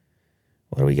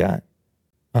 What do we got?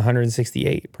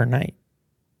 168 per night.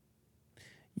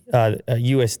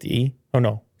 USD. Oh,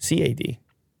 no. CAD.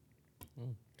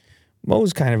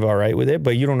 Mo's kind of all right with it,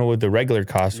 but you don't know what the regular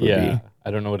cost would Yeah, be.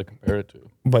 I don't know what to compare it to.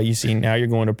 But you see, now you're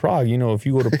going to Prague. You know, if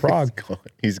you go to Prague,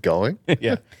 He's going?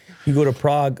 Yeah. you go to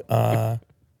Prague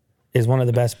is one of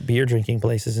the best beer drinking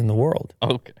places in the world.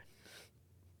 Okay.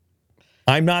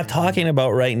 I'm not talking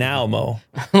about right now, Mo.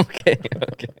 Okay.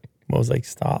 Mo's like,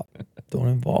 stop. Don't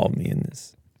involve me in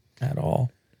this at all.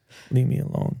 Leave me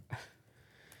alone.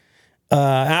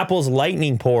 Apple's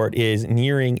Lightning port is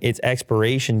nearing its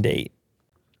expiration date.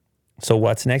 So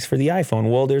what's next for the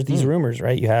iPhone? Well, there's these rumors,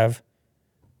 right? You have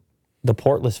the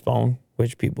portless phone,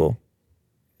 which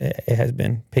it has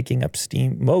been picking up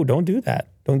steam. Mo, don't do that.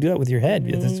 Don't do that with your head.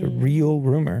 That's a real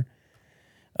rumor.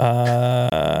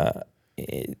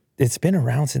 It's been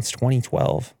around since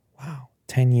 2012. Wow.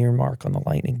 10-year mark on the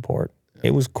Lightning port.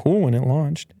 It was cool when it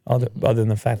launched, other than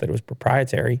the fact that it was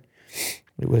proprietary.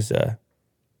 It was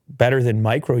better than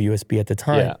micro USB at the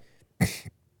time. Yeah.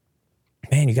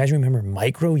 Man, you guys remember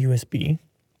micro USB?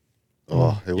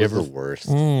 Oh, it was the worst.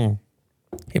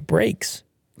 It breaks.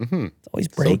 It's always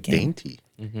So breaking. dainty.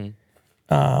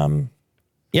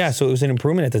 Yeah, so it was an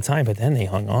improvement at the time, but then they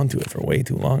hung on to it for way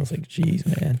too long. It's like, geez,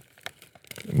 man,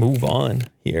 move on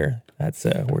here. That's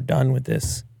we're done with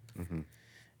this.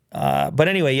 But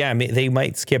anyway, yeah, they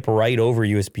might skip right over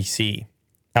USB-C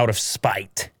out of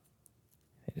spite.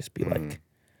 They just be like,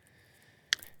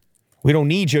 we don't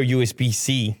need your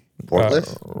USB-C.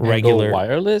 Portless? Regular. And go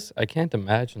wireless? I can't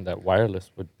imagine that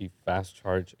wireless would be fast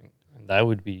charging. And that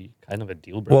would be kind of a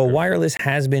deal breaker. Well, wireless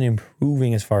has been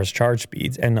improving as far as charge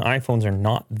speeds, and the iPhones are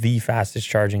not the fastest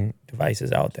charging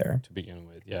devices out there to begin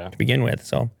with, yeah. to begin with.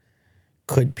 So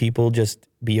could people just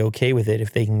be okay with it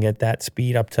if they can get that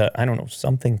speed up to, I don't know,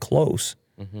 something close?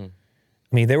 I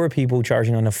mean, there were people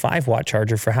charging on a 5-watt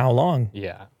charger for how long?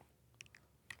 Yeah.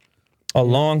 A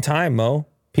long time, Mo.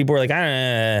 People were like,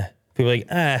 people were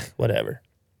like, whatever.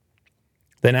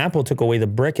 Then Apple took away the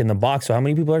brick in the box. So how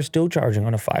many people are still charging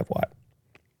on a 5-watt?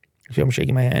 See, I'm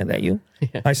shaking my hand at you.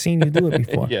 Yeah. I've seen you do it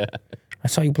before. Yeah, I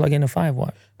saw you plug in a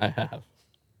 5-watt. I have.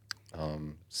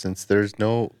 Since there's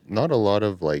not a lot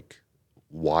of like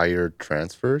wired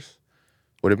transfers,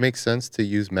 would it make sense to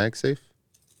use MagSafe?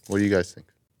 What do you guys think?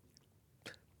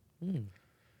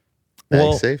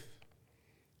 Well, MagSafe?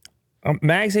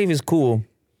 MagSafe is cool.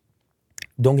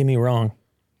 Don't get me wrong.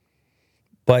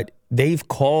 But they've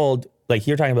called, like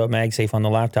you're talking about MagSafe on the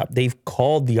laptop, they've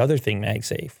called the other thing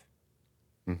MagSafe.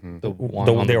 The one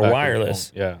on the they're back of the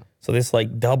wireless. phone. Yeah. So this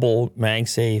like double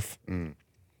MagSafe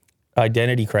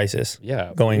identity crisis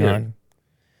Yeah, going weird. on.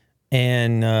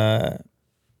 And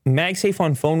MagSafe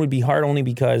on phone would be hard only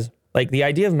because like the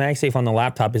idea of MagSafe on the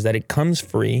laptop is that it comes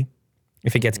free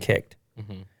if it gets kicked.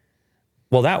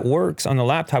 Well, that works on the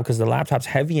laptop because the laptop's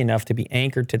heavy enough to be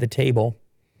anchored to the table.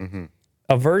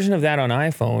 A version of that on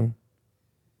iPhone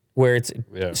where it's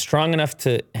strong enough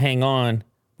to hang on,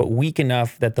 but weak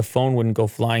enough that the phone wouldn't go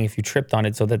flying if you tripped on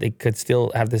it so that they could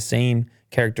still have the same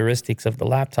characteristics of the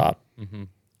laptop.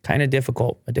 Kind of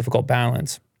difficult, a difficult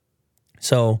balance.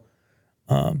 So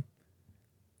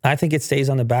I think it stays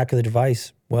on the back of the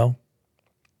device. Well,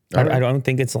 I don't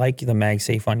think it's like the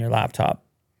MagSafe on your laptop,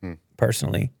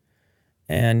 personally.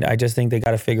 And I just think they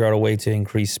got to figure out a way to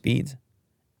increase speeds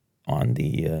on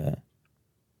the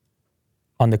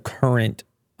current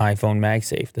iPhone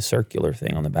MagSafe, the circular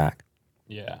thing on the back.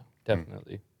 Yeah,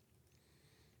 definitely.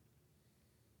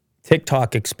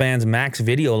 TikTok expands max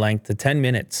video length to 10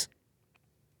 minutes,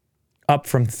 up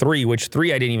from 3, which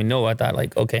 3 I didn't even know. I thought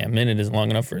like, okay, a minute is long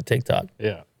enough for a TikTok.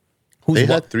 Yeah. They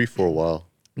had 3 for a while.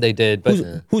 They did,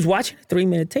 but Who's watching a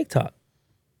 3-minute TikTok?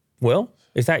 Will,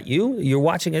 is that you? You're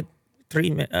watching a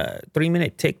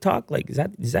 3-minute TikTok? Like, is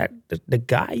that the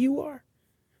guy you are?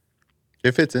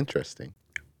 If it's interesting.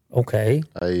 Okay.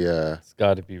 I it's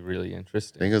got to be really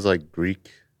interesting. think it was like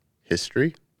Greek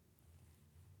history.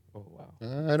 Oh, wow.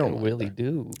 I don't mind Really that.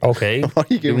 do. Okay. Why are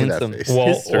you giving me Doing that some face?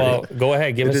 history. Well, go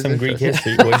ahead. Give It us is some Greek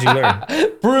interesting. history. What did you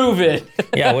learn? Prove it.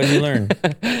 Yeah, what did you learn?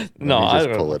 No, Let me I just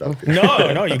don't pull know. it up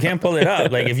here. No, you can't pull it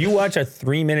up. Like if you watch a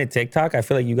 3-minute TikTok, I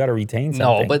feel like you got to retain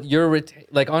something. No, but you're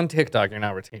like on TikTok, you're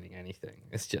not retaining anything.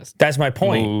 It's just that's my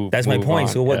point. Move- That's my move point.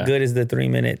 on, So what yeah. good is the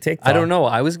 3-minute TikTok? I don't know.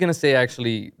 I was gonna say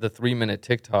actually the 3-minute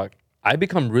TikTok. I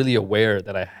become really aware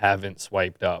that I haven't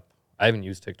swiped up. I haven't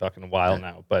used TikTok in a while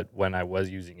now, but when I was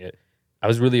using it, I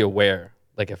was really aware.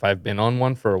 Like if I've been on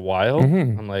one for a while,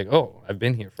 I'm like, oh, I've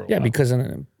been here for a Yeah, while. because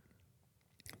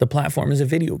the platform is a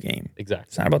video game. It's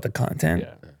Exactly. not about the content.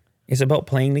 Yeah. It's about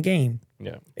playing the game.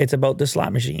 Yeah. It's about the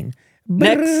slot machine.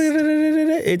 Next.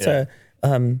 It's Yeah.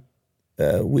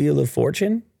 a Wheel of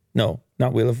Fortune. No,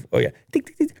 not Wheel of. Oh yeah, Tick,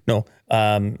 tick, tick. No.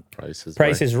 Price is Price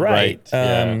right. is Right. Right,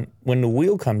 yeah. When the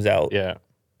wheel comes out, Yeah.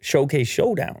 Showcase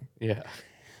Showdown. Yeah.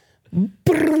 Ding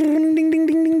ding ding ding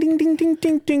ding ding ding ding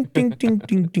ding ding ding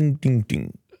ding ding ding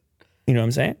ding. You know what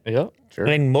I'm saying? Yeah. Sure.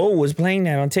 And Mo was playing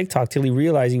that on TikTok till he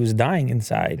realized he was dying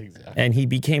inside, Exactly. and he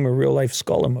became a real life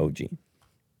skull emoji.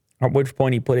 At which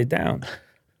point he put it down.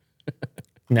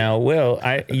 Now, Will,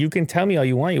 you can tell me all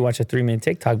you want. You watch a 3-minute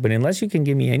TikTok, but unless you can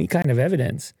give me any kind of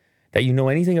evidence that you know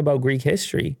anything about Greek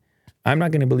history, I'm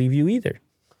not going to believe you either.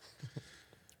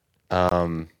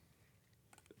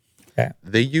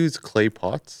 They use clay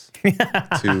pots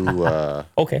to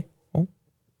Okay. Oh.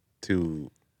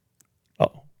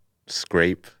 Oh.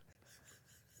 scrape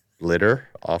litter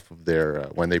off of their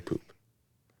when they poop.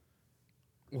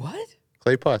 What?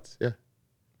 Clay pots, yeah.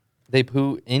 They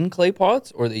poo in clay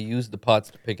pots, or they use the pots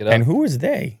to pick it up? And who is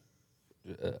they?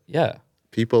 Yeah.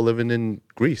 People living in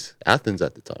Greece, Athens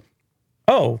at the time.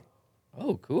 Oh,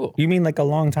 Oh, cool. you mean like a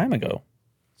long time ago?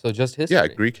 So just history. Yeah,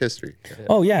 Greek history.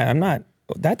 Oh yeah, I'm not.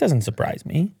 That doesn't surprise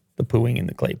me. The pooing in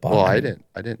the clay pot. Well, I I mean-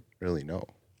 didn't really know.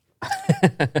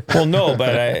 Well, no,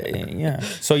 but yeah.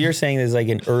 So you're saying there's like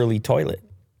an early toilet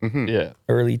Yeah.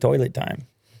 time.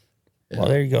 Well,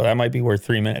 there you go. That might be worth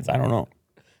 3 minutes. I don't know.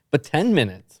 But 10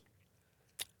 minutes.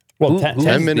 Well, Who- 10, who-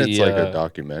 10 Who's minutes the, like a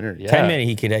documentary. yeah. 10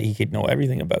 minutes, he could know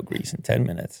everything about Greece in 10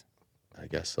 minutes. I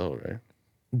guess so, right?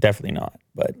 Definitely not.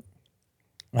 But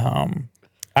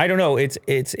I don't know. It's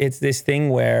this thing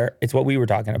where it's what we were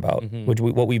talking about,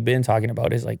 what we've been talking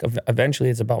about is like eventually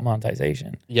it's about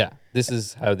monetization. Yeah. This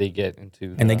is how they get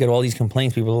into. And they the- get all these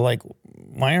complaints. People are like,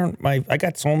 why aren't I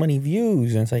got so many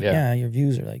views? And it's like, Yeah. yeah, your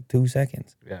views are like 2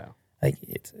 seconds. Yeah. Like,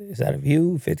 is that a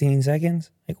view? 15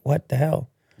 seconds? Like, what the hell?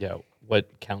 Yeah.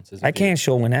 What counts as? I can't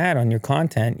show an ad on your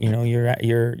content. You know,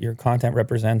 your content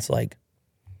represents like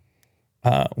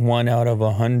 1 out of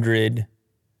 100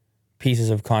 pieces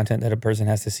of content that a person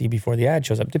has to see before the ad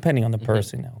shows up, depending on the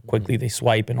person, how quickly they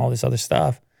swipe and all this other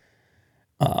stuff.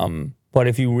 But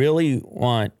if you really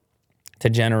want to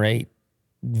generate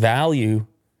value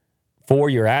for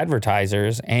your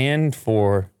advertisers and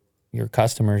for your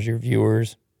customers, your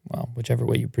viewers, well, whichever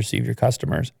way you perceive your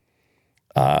customers,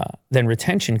 then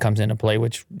retention comes into play,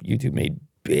 which YouTube made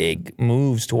big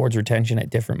moves towards retention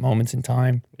at different moments in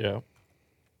time. Yeah.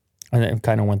 And then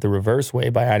kind of went the reverse way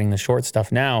by adding the short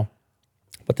stuff now.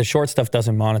 But the short stuff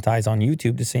doesn't monetize on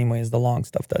YouTube the same way as the long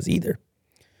stuff does either.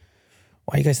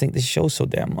 Why do you guys think this show's so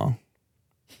damn long?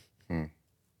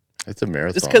 It's a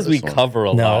marathon. Just because we this one. cover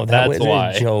a No, lot. that That's was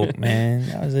why. a joke, man.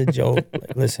 That was a joke.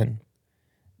 Like, listen,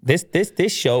 this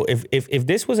show, if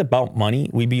this was about money,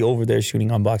 we'd be over there shooting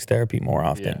Unbox Therapy more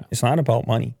often. Yeah. It's not about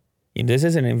money. This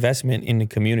is an investment in the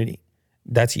community.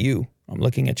 That's you. I'm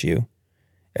looking at you.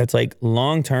 It's like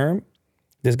long term,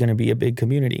 there's going to be a big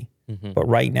community, but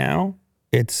right now,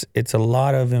 it's a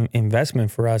lot of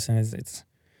investment for us, and it's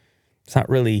not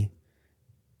really,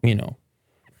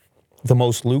 the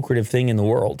most lucrative thing in the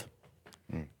world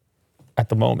at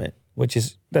the moment,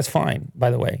 that's fine, by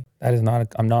the way. That is not,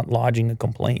 I'm not lodging a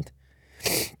complaint.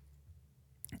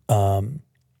 But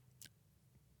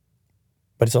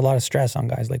it's a lot of stress on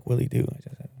guys like Willie Doo.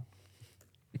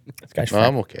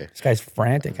 I'm okay. This guy's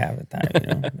frantic half the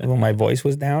time, when my voice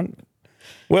was down.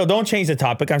 Well, don't change the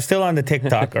topic. I'm still on the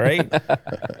TikTok, all right?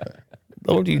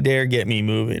 Don't you dare get me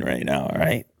moving right now, all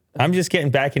right? I'm just getting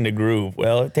back into groove.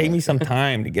 Well, it take me some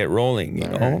time to get rolling, you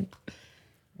know?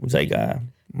 It's like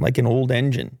I'm like an old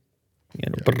engine.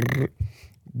 Do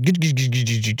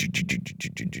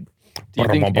you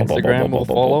think Instagram will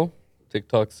follow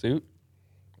TikTok's suit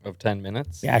of 10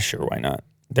 minutes? Yeah, sure, why not?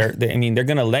 They're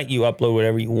going to let you upload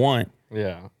whatever you want.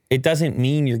 Yeah. It doesn't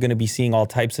mean you're going to be seeing all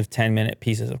types of 10-minute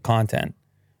pieces of content,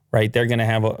 right? They're going to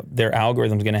have their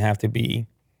algorithm's going to have to be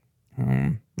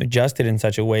adjusted in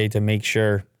such a way to make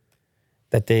sure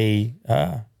that they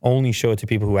only show it to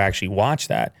people who actually watch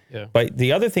that. Yeah. But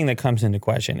the other thing that comes into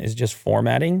question is just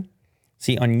formatting.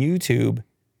 See, on YouTube,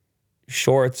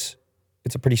 shorts,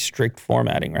 it's a pretty strict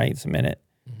formatting, right? It's a minute.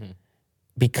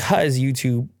 Because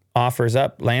YouTube offers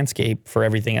up landscape for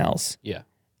everything else. Yeah.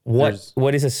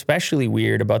 What is especially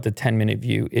weird about the 10-minute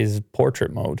view is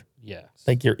portrait mode. Yes.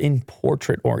 Like you're in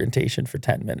portrait orientation for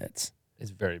 10 minutes.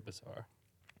 It's very bizarre.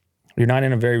 You're not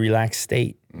in a very relaxed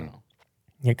state. No.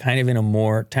 You're kind of in a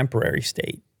more temporary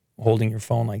state, holding your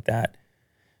phone like that.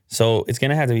 So it's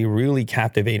going to have to be really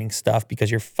captivating stuff because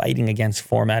you're fighting against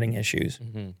formatting issues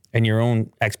and your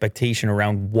own expectation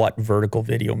around what vertical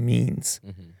video means.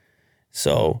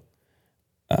 So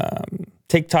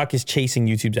TikTok is chasing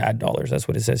YouTube's ad dollars. That's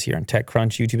what it says here on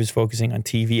TechCrunch. YouTube is focusing on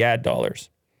TV ad dollars.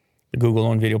 The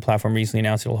Google-owned video platform recently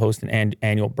announced it'll host an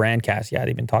annual brandcast. Yeah,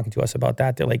 they've been talking to us about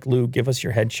that. They're like, Lou, give us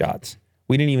your headshots.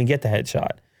 We didn't even get the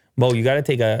headshot. Mo, you got to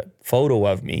take a photo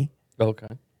of me. Okay.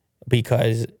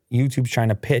 Because YouTube's trying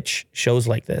to pitch shows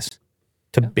like this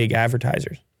to big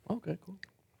advertisers. Okay, cool.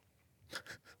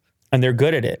 And they're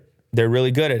good at it. They're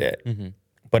really good at it.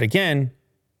 But again,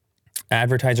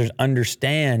 advertisers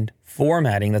understand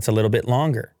formatting that's a little bit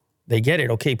longer. They get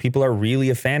it. Okay, people are really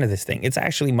a fan of this thing. It's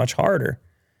actually much harder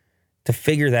to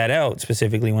figure that out,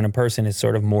 specifically when a person is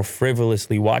sort of more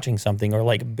frivolously watching something or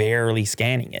like barely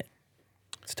scanning it.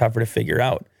 It's tougher to figure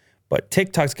out. But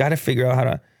TikTok's got to figure out how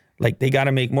to, like, they got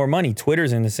to make more money.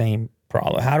 Twitter's in the same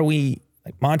problem. How do we,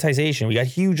 like, monetization? We got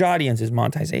huge audiences,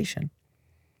 monetization.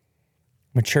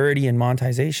 Maturity and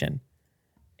monetization.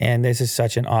 And this is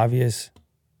such an obvious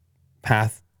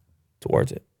path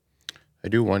towards it. I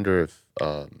do wonder if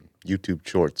YouTube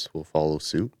Shorts will follow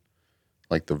suit.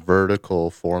 Like the vertical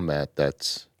format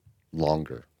that's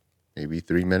longer. Maybe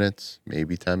 3 minutes,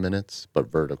 maybe 10 minutes,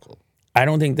 but vertical. I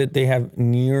don't think that they have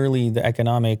nearly the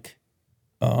economic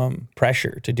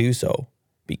pressure to do so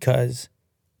because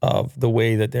of the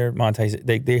way that they're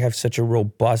monetizing. They have such a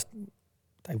robust,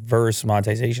 diverse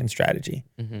monetization strategy.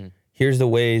 Here's the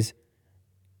ways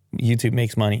YouTube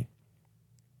makes money.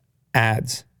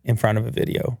 Ads in front of a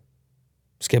video.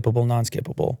 Skippable,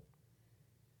 non-skippable.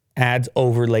 Ads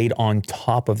overlaid on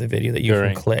top of the video that you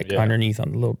can click underneath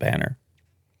on the little banner.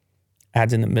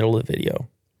 Ads in the middle of the video,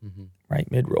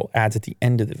 right? Mid-roll. Ads at the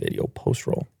end of the video,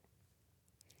 post-roll.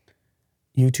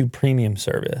 YouTube Premium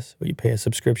service, where you pay a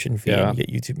subscription fee and you get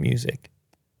YouTube Music.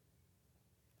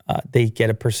 They get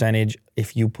a percentage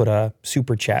if you put a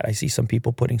super chat. I see some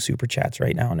people putting super chats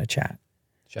right now in the chat.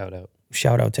 Shout out.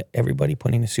 Shout out to everybody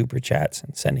putting the super chats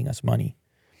and sending us money.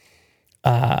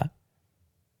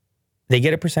 They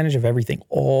get a percentage of everything,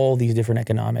 all these different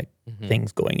economic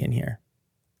things going in here.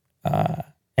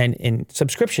 And in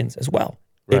subscriptions as well.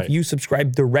 Right. If you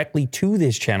subscribe directly to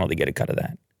this channel, they get a cut of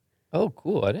that. Oh,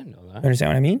 cool. I didn't know that.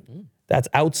 Understand what I mean? That's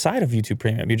outside of YouTube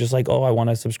Premium. You're just like, oh, I want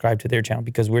to subscribe to their channel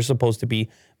because we're supposed to be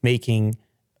making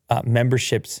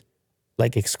memberships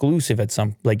like exclusive at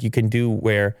some, like you can do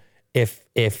where if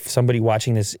somebody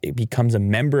watching this it becomes a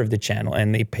member of the channel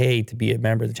and they pay to be a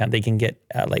member of the channel, they can get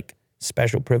like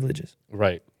special privileges.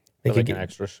 Right. They Like could an get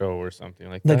extra show or something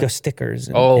like like that. a stickers.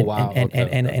 And, Oh, and, wow. And,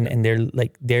 Okay, and they're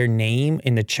like their name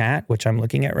in the chat, which I'm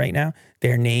looking at right now.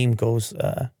 Their name goes.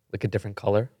 Like a different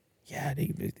color? Yeah,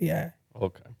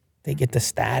 Okay. they get the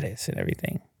status and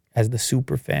everything as the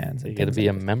super fans. You got to be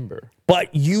a member.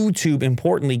 But YouTube,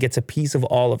 importantly, gets a piece of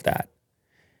all of that.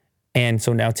 And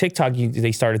so now TikTok,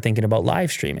 they started thinking about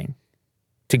live streaming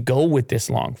to go with this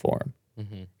long form.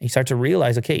 You start to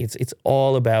realize, okay, it's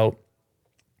all about,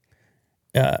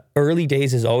 early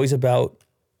days is always about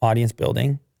audience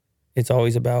building. It's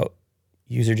always about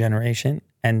user generation.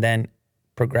 And then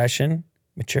progression,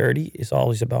 maturity is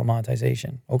always about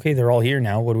monetization. Okay, they're all here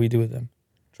now. What do we do with them?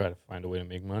 Try to find a way to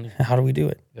make money. How do we do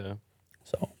it? Yeah.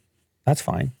 So that's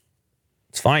fine.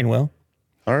 It's fine, Will.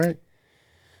 All right.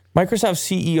 Microsoft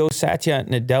CEO Satya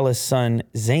Nadella's son,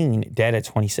 Zane, dead at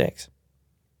 26.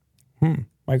 Microsoft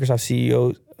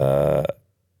CEO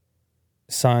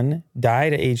son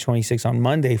died at age 26 on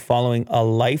Monday following a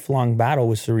lifelong battle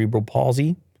with cerebral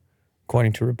palsy.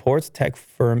 According to reports, tech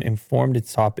firm informed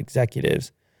its top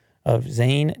executives of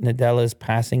Zane Nadella's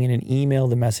passing in an email.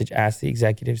 The message asked the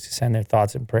executives to send their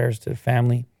thoughts and prayers to the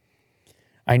family.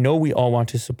 I know we all want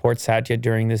to support Satya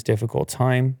during this difficult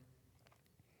time.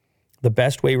 The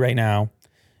best way right now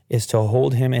is to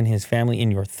hold him and his family in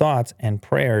your thoughts and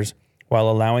prayers while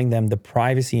allowing them the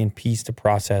privacy and peace to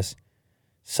process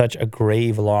such a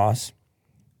grave loss.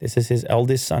 This is his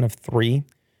eldest son of 3.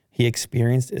 He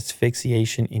experienced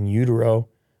asphyxiation in utero,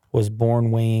 was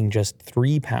born weighing just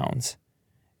 3 pounds.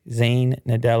 Zane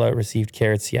Nadella received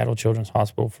care at Seattle Children's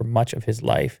Hospital for much of his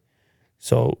life.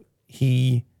 So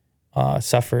he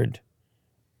suffered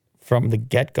from the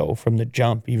get-go, from the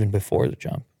jump, even before the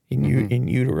jump in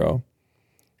utero.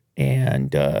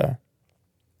 And that's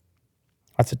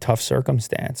a tough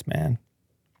circumstance, man.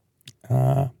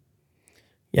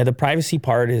 Yeah, the privacy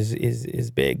part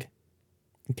is big.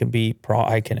 It can be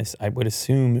I would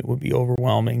assume it would be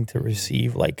overwhelming to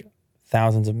receive like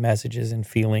thousands of messages and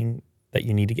feeling that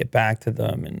you need to get back to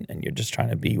them, and you're just trying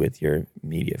to be with your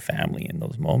immediate family in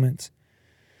those moments.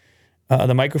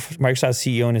 The Microsoft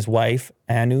CEO and his wife,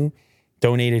 Anu,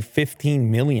 donated $15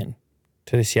 million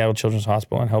to the Seattle Children's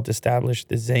Hospital and helped establish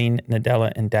the Zane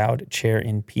Nadella Endowed Chair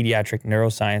in Pediatric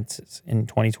Neurosciences in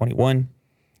 2021.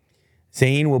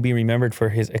 Zane will be remembered for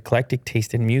his eclectic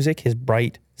taste in music, his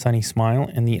bright, sunny smile,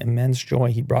 and the immense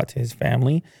joy he brought to his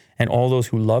family and all those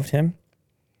who loved him.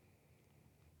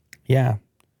 Yeah.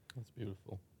 That's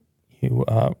beautiful. You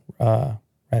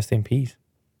rest in peace.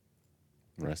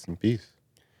 Rest in peace.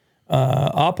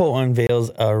 Oppo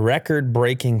unveils a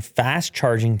record-breaking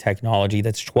fast-charging technology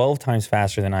that's 12 times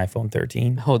faster than iPhone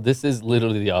 13. Oh, this is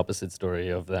literally the opposite story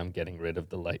of them getting rid of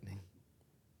the Lightning.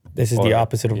 This is the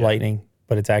opposite of Lightning,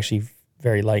 but it's actually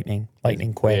very lightning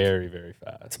quick. Very, very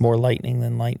fast. It's more lightning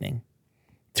than lightning.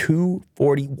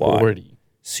 240 watt 40.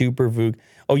 Super VOOC.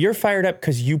 Oh, you're fired up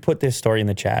because you put this story in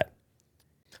the chat.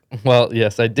 Well,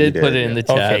 yes, I did put it in the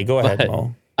chat. Okay, go ahead,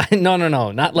 Mo. No,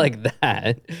 not like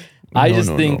that. I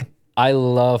just think I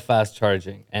love fast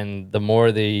charging, and the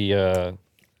more they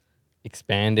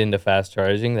expand into fast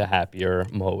charging, the happier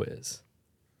Mo is.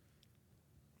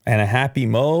 And a happy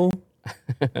Mo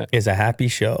is a happy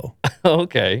show.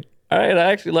 Okay. All right.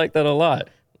 I actually like that a lot.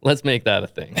 Let's make that a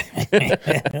thing.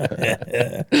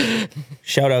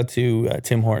 Shout out to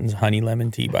Tim Hortons honey lemon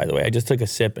tea, by the way. I just took a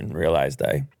sip and realized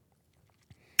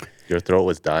Your throat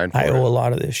was dying for I it. owe a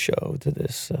lot of this show to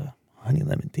this honey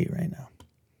lemon tea right now.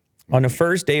 On the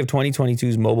first day of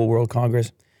 2022's Mobile World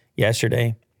Congress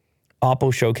yesterday,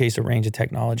 Oppo showcased a range of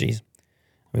technologies.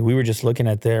 I mean, we were just looking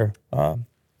at their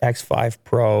X5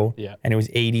 Pro, and it was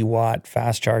 80 watt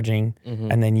fast charging.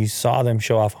 And then you saw them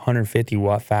show off 150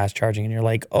 watt fast charging, and you're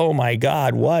like, oh my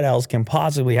God, what else can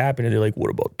possibly happen? And they're like, what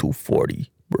about 240,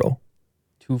 bro?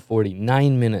 240,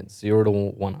 9 minutes, 0 to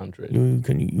 100.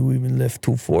 Can you even lift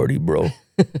 240, bro?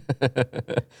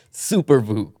 Super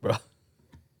VOOC, bro.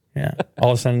 Yeah.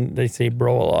 All of a sudden, they say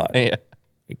bro a lot Yeah.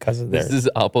 because of their... This is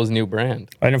Oppo's new brand.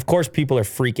 And of course, people are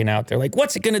freaking out. They're like,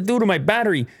 what's it going to do to my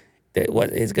battery?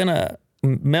 It's going to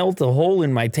melt a hole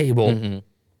in my table.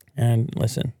 And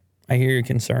listen, I hear your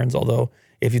concerns. Although,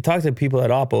 if you talk to people at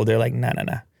Oppo, they're like, nah.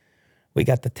 We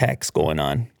got the techs going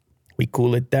on. We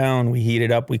cool it down. We heat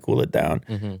it up. We cool it down.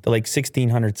 They're like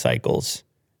 1,600 cycles,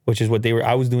 which is what they were.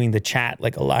 I was doing the chat,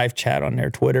 like a live chat on their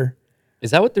Twitter.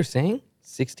 Is that what they're saying?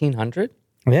 1,600?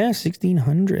 Yeah,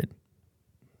 1,600.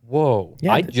 Whoa.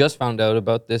 Yeah, I just found out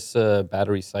about this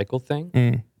battery cycle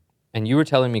thing. And you were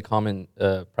telling me common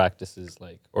practices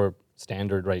or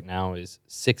standard right now is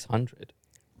 600.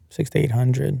 600 to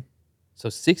 800. So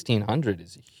 1,600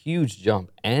 is a huge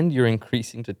jump. And you're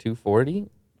increasing to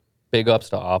 240? Big ups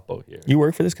to Oppo here. You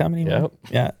work for this company, Mo?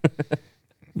 Yeah.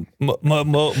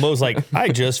 Mo's like, I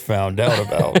just found out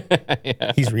about.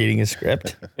 He's reading his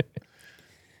script.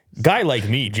 Guy like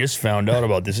me just found out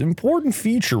about this important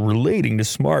feature relating to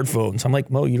smartphones. I'm like,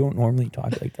 Mo, you don't normally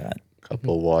talk like that.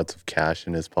 Couple watts of cash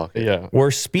in his pocket. Yeah.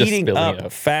 We're speeding spilling up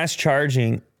out. fast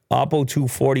charging. Oppo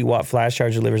 240 watt flash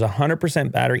charge delivers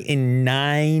 100% battery in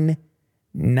 9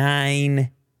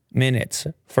 minutes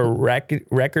for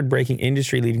record-breaking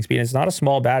industry-leading speed. And it's not a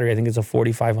small battery. I think it's a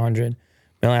 4,500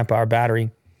 milliamp hour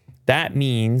battery. That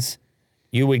means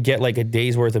you would get like a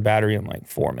day's worth of battery in like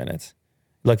 4 minutes.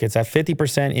 Look, it's at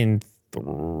 50% in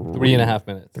 3.5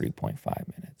 minutes.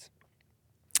 3.5 minutes.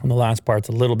 And the last part's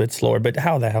a little bit slower, but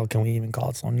how the hell can we even call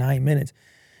it slow? 9 minutes.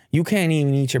 You can't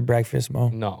even eat your breakfast, Mo.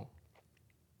 No.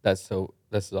 This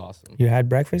is awesome. You had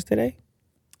breakfast today?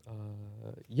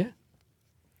 Yeah.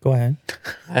 Go ahead.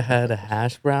 I had a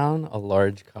hash brown, a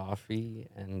large coffee,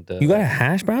 and You got a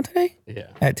hash brown today yeah,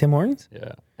 at Tim Hortons?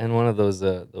 yeah, and one of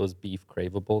those beef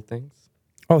craveable things.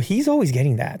 Oh, he's always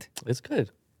getting that. It's good.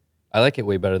 I like it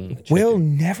way better than the chicken. Will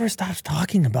never stops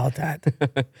talking about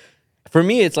that. For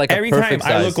me, it's like Every a time perfect I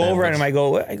size look over at him,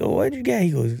 sandwich. I go, what'd you get?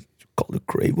 He goes, it's called a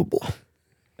craveable.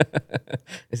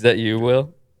 Is that you,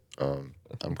 Will?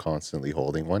 I'm constantly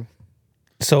holding one.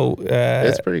 So,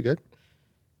 It's pretty good.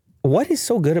 what is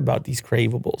so good about these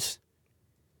craveables?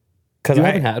 Because You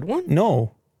haven't had one?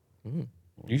 No.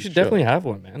 You should definitely have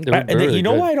one, man. They're really you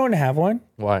know good. why I don't have one?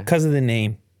 Why? Because of the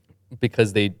name.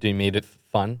 Because they made it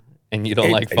fun, and you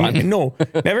don't like fun. No,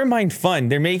 never mind fun.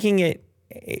 They're making it.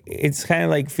 It's kind of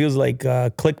like feels like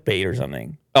clickbait or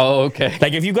something. Oh, okay.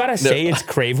 Like if you gotta say it's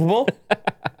craveable,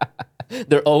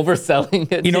 They're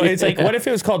overselling it. you know, to it's like what if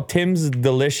it was called Tim's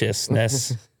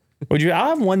Deliciousness? Would you? I'll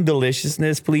have one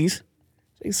deliciousness, please.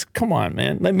 Just, come on,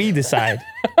 man. Let me decide.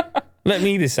 Let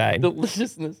me decide.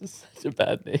 Deliciousness is such a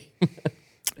bad name.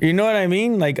 You know what I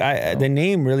mean? Like the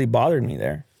name really bothered me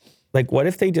there. Like, what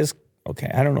if they just? Okay,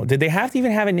 I don't know. Did they have to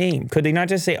even have a name? Could they not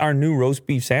just say our new roast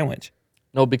beef sandwich?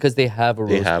 No, because they have a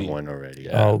roast They have beef. one already.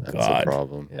 Yeah, Oh, that's God. the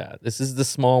problem. Yeah, this is the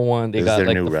small one. They This is got their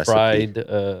like new the recipe. fried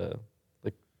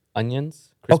like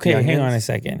onions. Crispy Okay, hang on a onions.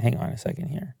 second. Hang on a second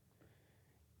here.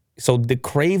 So the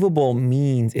craveable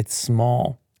means it's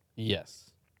small.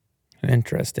 Yes.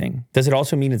 Interesting. Does it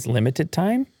also mean it's limited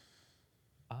time?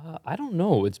 I don't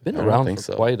know. It's been I don't around think for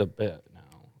so. quite a bit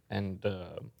now, and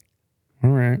All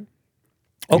right.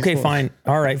 Okay, fine.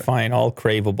 All right, fine. All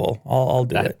craveable. I'll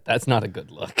do it. that's not a good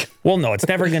look. Well, no, it's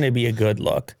never going to be a good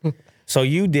look. So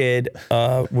you did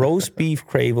roast beef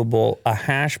craveable, a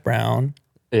hash brown.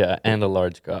 Yeah, and a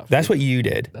large coffee. That's what you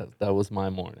did. That was my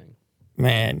morning,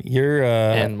 Man, you're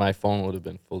and my phone would have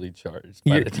been fully charged.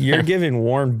 By the time. you're giving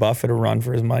Warren Buffett a run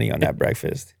for his money on that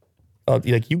breakfast.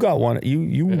 Like you got one.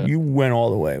 You went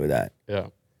all the way with that. Yeah,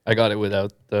 I got it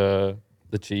without the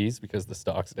cheese because the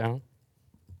stock's down.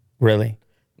 Really?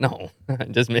 No,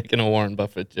 I'm just making a Warren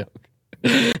Buffett joke.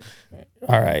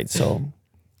 All right. So,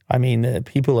 I mean,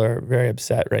 people are very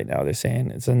upset right now. They're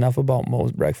saying it's enough about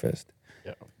Mo's breakfast.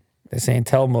 Yeah, They're saying,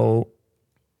 tell Mo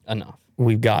enough.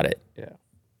 we've got it. Yeah.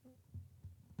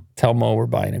 Tell Mo we're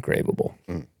buying a craveable.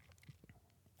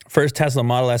 First Tesla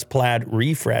Model S Plaid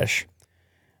refresh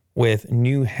with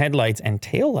new headlights and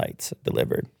taillights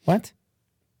delivered. What?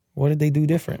 What did they do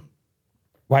different?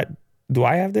 What? Do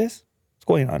I have this? What's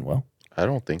going on, Will? I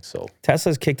don't think so.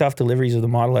 Tesla's kicked off deliveries of the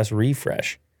Model S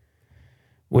refresh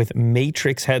with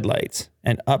matrix headlights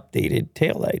and updated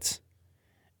taillights.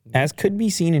 As could be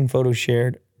seen in photos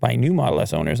shared by new Model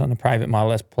S owners on the private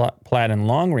Model S Plaid and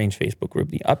Long Range Facebook group,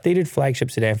 the updated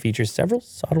flagship sedan features several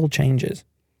subtle changes.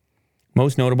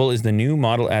 Most notable is the new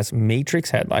Model S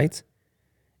matrix headlights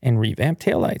and revamped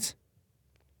taillights.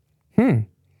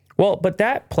 Well, but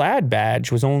that Plaid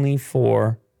badge was only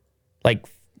for, like,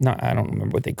 I don't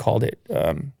remember what they called it.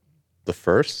 The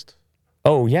first?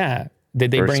 Oh, yeah.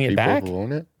 Did they First bring it people back? who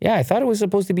own it? Yeah, I thought it was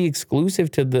supposed to be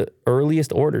exclusive to the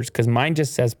earliest orders because mine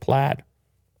just says Plaid.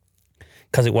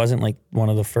 Because it wasn't like one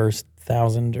of the first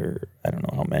 1,000 or I don't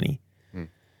know how many.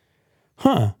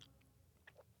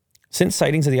 Since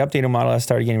sightings of the updated Model S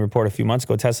started getting reported a few months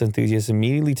ago, Tesla enthusiasts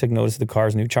immediately took notice of the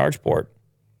car's new charge port.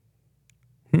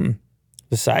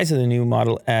 The size of the new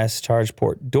Model S charge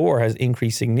port door has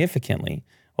increased significantly.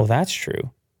 Oh, that's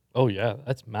true. Oh yeah,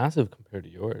 that's massive compared to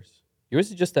yours. Yours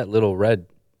is just that little red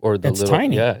or the It's little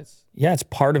tiny. Yeah, Yeah, it's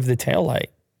part of the taillight.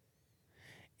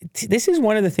 This is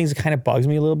one of the things that kind of bugs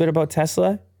me a little bit about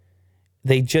Tesla.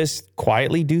 They just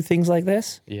quietly do things like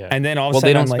this. yeah. And then all of a well, sudden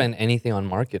they don't I'm like, spend anything on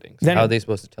marketing. So Then- how are they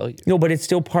supposed to tell you? no, but it's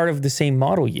still part of the same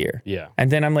model year. Yeah, And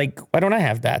then I'm like, why don't I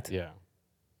have that? yeah,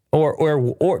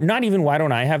 Or not even why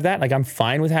don't I have that? Like I'm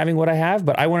fine with having what I have,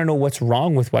 but I want to know what's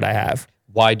wrong with what I have.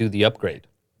 Why do the upgrade?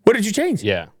 What did you change?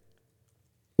 Yeah,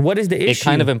 What is the issue? it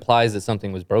kind of implies that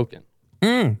something was broken.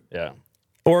 Yeah,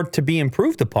 or to be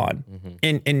improved upon.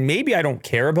 And maybe I don't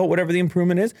care about whatever the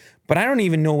improvement is, but I don't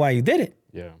even know why you did it.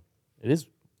 yeah. It is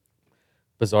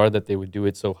bizarre that they would do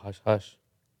it so hush hush.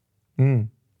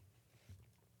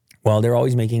 Well, they're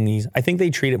always making these. I think they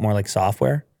treat it more like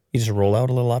software. You just roll out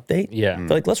a little update. Yeah, They're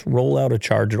like, let's roll out a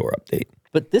charge door update.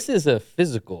 but this is a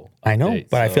physical. I know, update,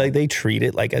 but I so feel like they treat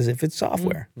it like as if it's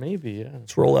software. maybe yeah.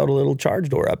 Let's roll out a little charge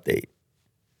door update.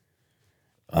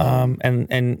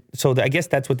 And so I guess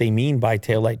that's what they mean by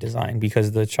taillight design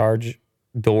because the charge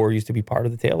door used to be part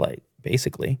of the taillight,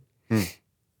 basically.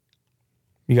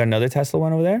 You got another Tesla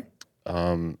one over there?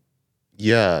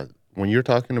 Yeah, when you're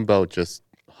talking about just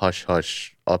hush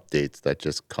hush updates that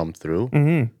just come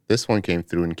through, this one came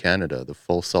through in Canada, the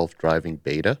full self-driving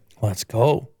beta. Let's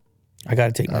go. I got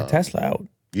to take my Tesla out.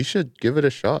 You should give it a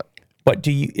shot. But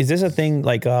is this a thing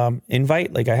like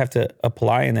invite? Like I have to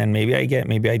apply and then maybe I get,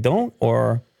 maybe I don't?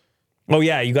 Or, oh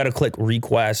yeah, you got to click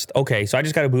request. Okay, so I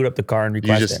just got to boot up the car and You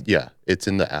request just it. yeah, it's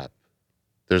in the app.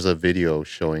 There's a video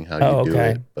showing how Oh, you do okay.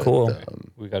 it. But, Cool.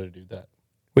 We got to do that.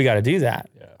 We got to do that.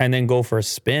 Yeah. And then go for a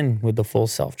spin with the full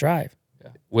self-drive.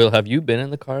 Yeah. Will, have you been in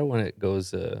the car when it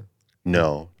goes?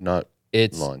 no, not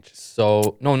It's launch.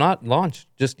 So no, not launch.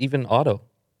 Just even auto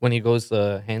when he goes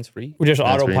hands free. Or just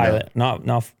That's pretty autopilot.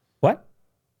 Not what?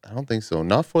 I don't think so.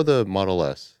 Not for the Model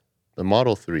S. The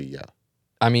Model 3, yeah.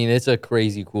 I mean, it's a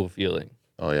crazy cool feeling.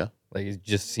 Oh yeah. Like it's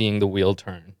just seeing the wheel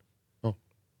turn. Oh.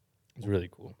 It's really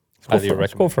cool.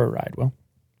 Let's go for a ride, Will.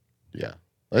 Yeah.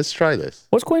 Let's try this.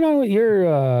 What's going on with your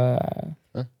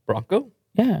Bronco.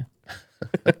 yeah.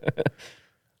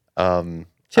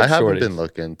 Chip I haven't shortage. been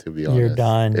looking, to be honest. You're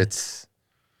done.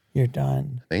 You're I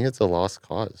done. think it's a lost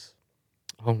cause.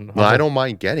 Oh no. Well, I don't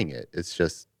mind getting it. It's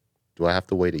just, do I have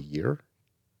to wait a year?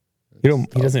 He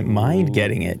doesn't mind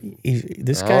getting it.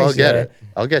 This guy's I'll get it.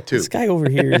 I'll get two. This guy over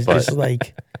here is just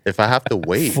like If I have to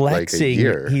wait flexing. like a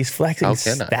year, He's flexing how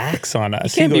can I? stacks on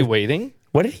us. You can't He be goes, waiting.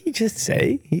 What did he just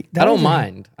say? I don't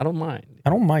mind. I don't mind. I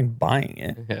don't mind buying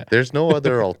it. Yeah. there's no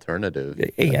other alternative.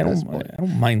 Hey, at I this don't. point. I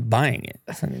don't mind buying it.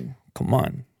 I mean, come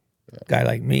on, guy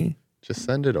like me. Just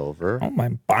send it over. I don't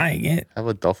mind buying it. Have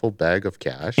a duffel bag of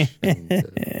cash. And,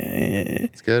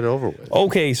 let's get it over with.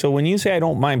 Okay, so when you say I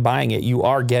don't mind buying it, you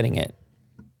are getting it.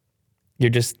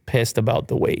 You're just pissed about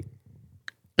the wait.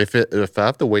 If I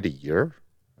have to wait a year,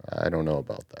 I don't know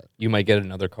about that. You might get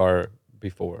another car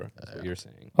before. That's what you're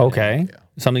saying. Okay,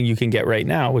 something you can get right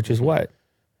now, which is what?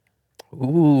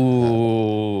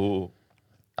 Ooh.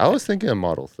 I was thinking of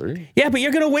Model 3. Yeah, but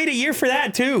you're gonna wait a year for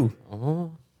that too.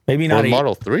 Oh. Maybe Or not.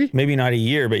 Model 3? Maybe not a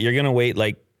year, but you're gonna wait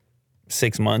like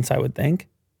 6 months, I would think.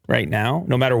 Right now,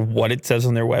 no matter what it says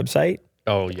on their website.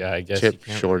 Oh yeah, I guess you Chip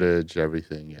can't. shortage,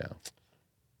 everything, yeah.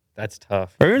 That's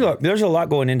tough. There's a lot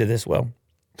going into this, Will.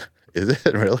 Is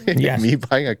it really? Yes. Me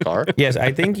buying a car? Yes,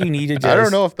 I think you need to just. I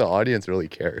don't know if the audience really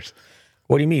cares.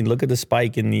 What do you mean? Look at the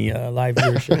spike in the live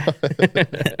viewership.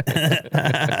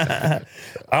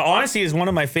 Honestly, is one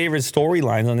of my favorite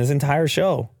storylines on this entire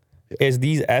show. Is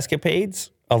these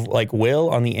escapades of like Will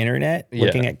on the internet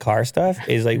looking at car stuff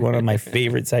is like one of my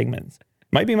favorite segments.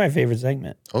 Might be my favorite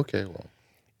segment. Okay,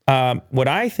 well. What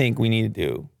I think we need to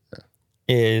do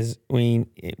is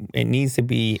it needs to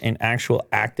be an actual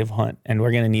active hunt, and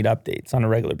we're going to need updates on a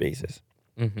regular basis.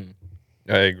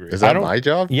 I agree. Is that my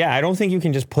job? Yeah, I don't think you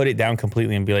can just put it down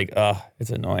completely and be like, "Ugh, it's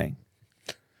annoying."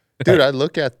 Dude, I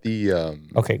look at the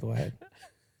Okay, go ahead.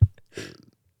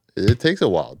 it takes a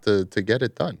while to get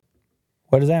it done.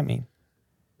 What does that mean?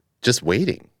 Just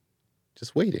waiting.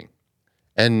 Just waiting.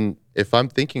 And if I'm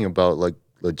thinking about like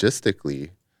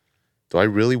logistically, do I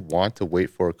really want to wait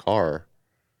for a car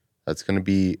that's going to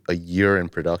be a year in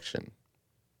production?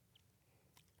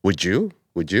 Would you?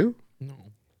 Would you?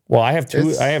 Well, I have two.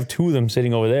 It's- I have two of them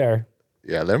sitting over there.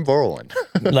 Yeah, then borrow one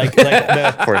Like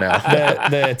the for now.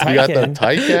 the You got the Taycan.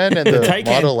 Taycan and the, Taycan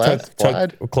Model S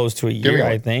Plaid. took close to a me year,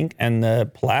 one. I think, and the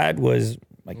Plaid was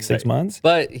like 6 months.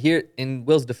 But here, in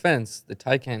Will's defense, the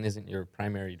Taycan isn't your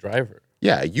primary driver.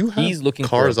 Yeah, you have He's looking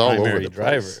cars for a all over primary the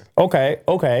driver. place.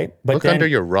 Okay, but Look then under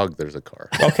your rug. There's a car.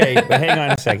 okay, but hang on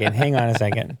a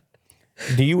second.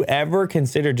 Do you ever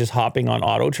consider just hopping on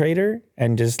Auto Trader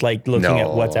and just like looking at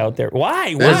what's No. out there?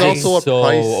 Why? There's Why? also a so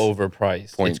price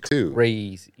overpriced. point it's too.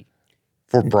 crazy.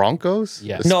 For Broncos,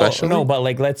 Yeah. especially. No, but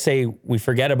like let's say we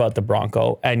forget about the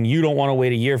Bronco and you don't want to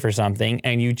wait a year for something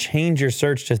and you change your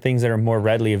search to things that are more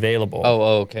readily available.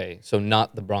 Oh, okay. So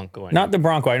not the Bronco anymore. Not the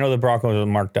Bronco. I know the Bronco is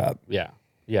marked up. Yeah.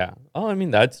 Oh, I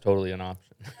mean, that's totally an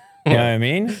option. You know what I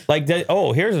mean? Like,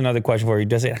 here's another question for you.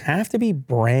 Does it have to be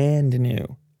brand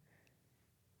new?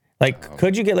 Like,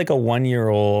 could you get like a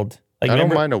 1-year-old? Like, I don't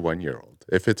remember- mind a 1-year-old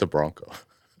if it's a Bronco.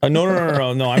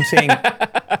 No. I'm saying,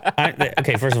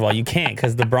 okay. First of all, you can't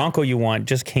because the Bronco you want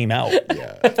just came out.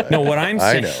 Yeah, No, what I'm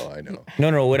I saying. know.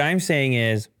 No. What I'm saying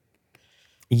is,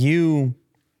 you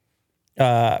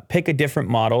pick a different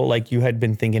model. Like you had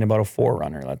been thinking about a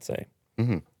 4Runner, let's say,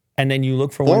 and then you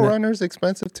look for one. 4Runner's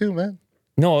expensive too, man.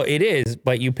 No, it is,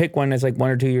 but you pick one that's like 1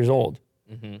 or 2 years old.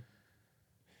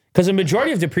 Because the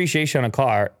majority of depreciation on a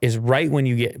car is right when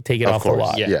you take it Of off the course,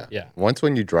 lot. Yeah. Once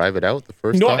when you drive it out the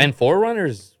first No, time, And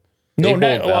 4Runners. No,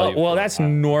 they hold value well, for a that's while.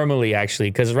 normally actually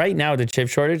because right now the chip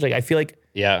shortage, like I feel like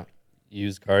Yeah.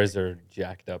 Used cars are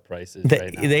jacked up prices they,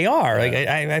 right now. they are. Like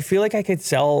I feel like I could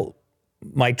sell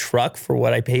my truck for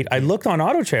what I paid. I looked on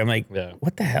Auto Trader. I'm like, Yeah.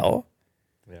 what the hell?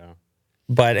 Yeah.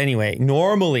 But anyway,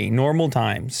 normal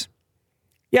times.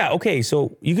 Yeah, okay.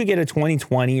 So you could get a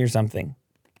 2020 or something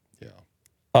yeah,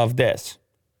 of this.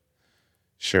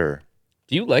 sure.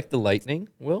 Do you like the Lightning,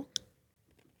 Will?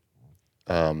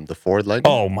 The Ford Lightning.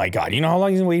 Oh my God! You know how long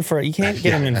he's been waiting for it? You can't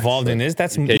get him involved in this.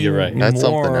 That's Okay, you're right. That's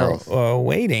something more else.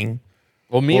 waiting.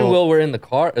 Well, me and Will were in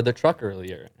the truck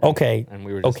earlier. Okay. And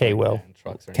we were just Okay, like, Will. man,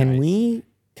 trucks are Can nice.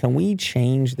 we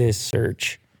change this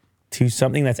search to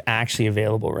something that's actually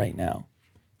available right now?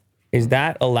 Is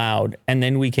that allowed? And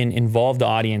then we can involve the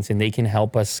audience and they can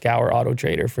help us scour Auto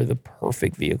Trader for the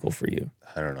perfect vehicle for you.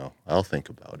 I don't know. I'll think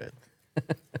about it.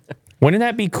 Wouldn't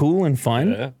that be cool and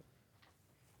fun? Yeah.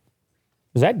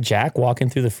 Was that Jack walking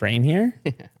through the frame here?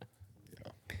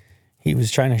 He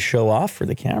was trying to show off for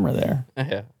the camera there.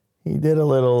 Yeah. He did a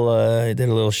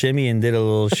little shimmy and did a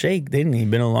little shake, didn't he?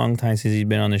 Been a long time since he's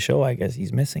been on the show. I guess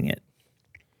he's missing it.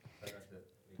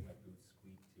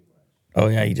 Oh,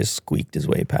 yeah, he just squeaked his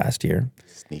way past here.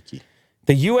 Sneaky.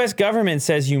 The U.S. government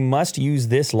says you must use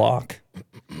this lock.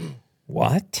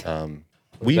 What?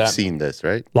 We've that seen this,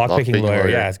 right? Lockpicking Lawyer.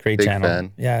 Yeah, it's a great big channel.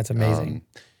 fan. Yeah, it's amazing.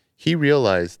 He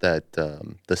realized that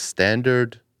the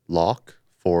standard lock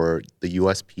for the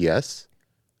USPS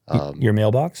Your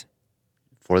mailbox?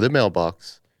 for the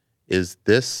mailbox is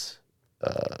this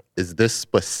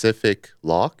specific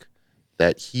lock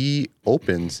that he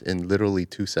opens in literally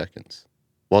 2 seconds.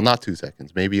 Well, not 2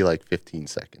 seconds, maybe like 15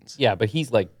 seconds. Yeah, but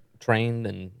he's like trained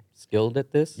and skilled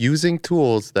at this. Using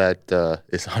tools that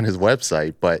is on his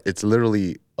website, but it's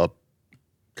literally a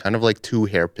kind of like 2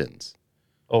 hairpins.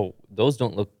 Oh, those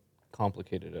don't look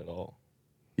complicated at all.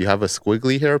 You have a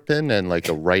squiggly hairpin and like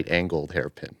a right-angled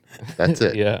hairpin. That's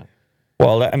it. Yeah.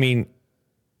 Well, I mean,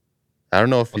 I don't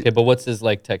know if Okay, but what's his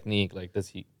like technique? Like, does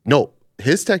he? no,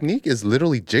 his technique is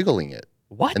literally jiggling it.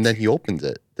 What? And then he opens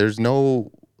it. There's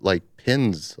no like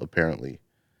pins apparently.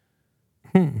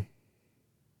 And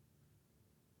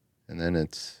then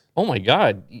it's Oh my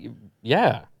God.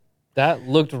 Yeah, that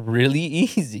looked really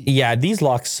easy. yeah, these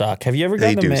locks suck. Have you ever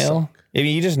gotten They the do mail? suck. I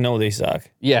mean, you just know they suck.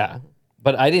 Yeah,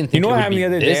 but I didn't think. You know it what would happened be the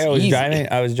other this day? easy.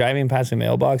 I was driving past the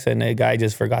mailbox and a guy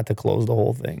just forgot to close the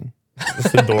whole thing.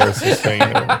 Just the doors just swinging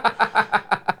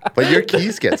over. but your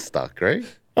keys get stuck, right?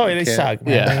 Oh, they can't- suck,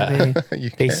 man. Yeah. You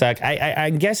They can't- suck.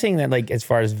 I'm guessing that, like, as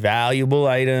far as valuable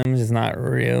items, it's not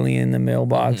really in the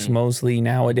mailbox. Mostly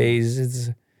nowadays, it's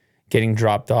getting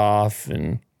dropped off,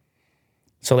 and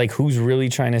so like, who's really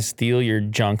trying to steal your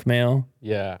junk mail?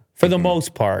 Yeah. For the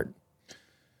most part,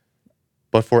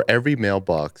 But for every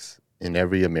mailbox in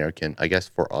every American, I guess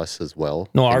for us as well,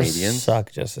 no, ours Canadians,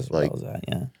 suck just as like, well as that.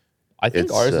 Yeah, I think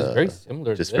It's, ours is very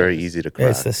similar. just to very this. easy to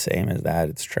crack. it's the same as that.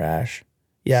 It's trash.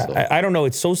 Yeah, So- I don't know.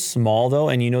 It's so small though,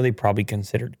 and they probably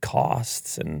considered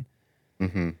costs and.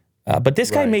 But this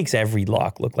guy Right. makes every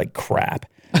lock look like crap.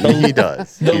 He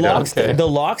does. The He locks, does. the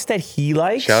locks that he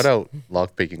likes. Shout out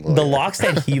lockpicking lawyer. The locks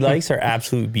that he likes are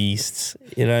absolute beasts.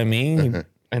 You know what I mean?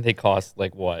 And they cost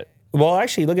like what? Well,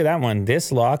 actually, look at that one.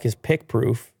 This lock is pick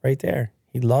proof right there.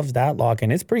 He loves that lock,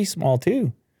 and it's pretty small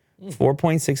too.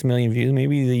 4.6 million views.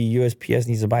 Maybe the USPS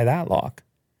needs to buy that lock.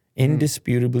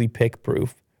 Indisputably pick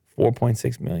proof.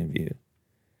 4.6 million views.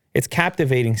 It's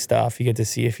captivating stuff. You get to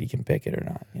see if you can pick it or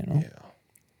not. You know.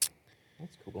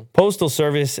 That's cool. Postal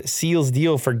Service seals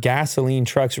deal for gasoline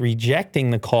trucks, rejecting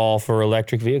the call for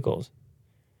electric vehicles.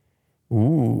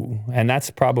 Ooh, and that's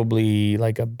probably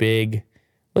like a big.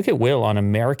 Look at Will on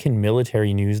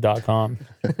AmericanMilitaryNews.com.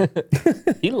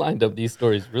 He lined up these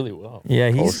stories really well.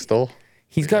 Yeah, Postal.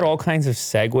 he's got all kinds of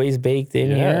segues baked in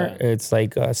here. Yeah. It's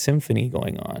like a symphony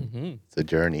going on. It's a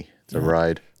journey. It's a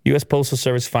ride. U.S. Postal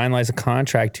Service finalized a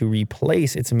contract to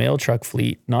replace its mail truck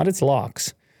fleet, not its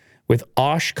locks, with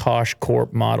Oshkosh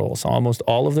Corp models, almost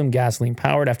all of them gasoline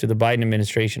powered after the Biden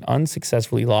administration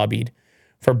unsuccessfully lobbied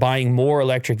for buying more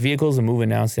electric vehicles. The move,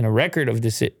 announced in a record of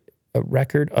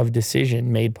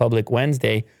decision made public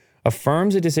Wednesday,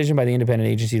 affirms a decision by the independent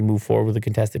agency to move forward with a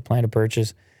contested plan to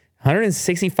purchase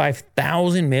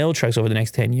 165,000 mail trucks over the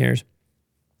next 10 years.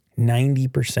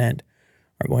 90%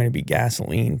 are going to be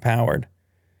gasoline powered.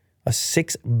 A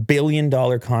 $6 billion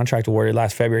contract awarded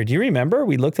last February. Do you remember?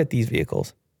 We looked at these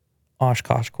vehicles.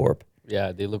 Oshkosh Corp.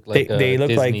 Yeah, they look like They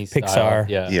look like Disney style. Pixar.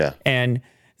 Yeah. Yeah. And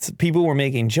people were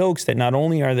making jokes that not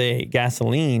only are they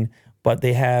gasoline, but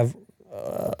they have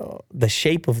the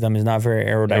shape of them is not very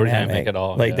aerodynamic. Aerodynamic at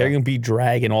all, Like yeah. they're going to be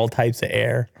dragging all types of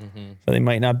air. So they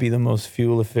might not be the most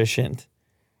fuel efficient.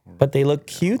 But they look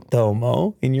cute though,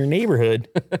 Mo, in your neighborhood.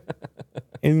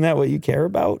 Isn't that what you care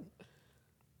about?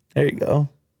 There you go.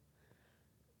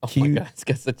 Oh Cute. my God, it's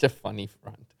got such a funny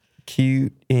front.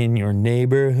 Cute in your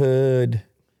neighborhood.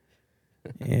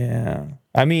 Yeah.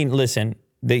 I mean, listen,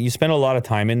 you spend a lot of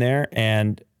time in there,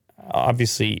 and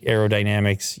obviously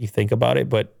aerodynamics, you think about it,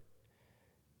 but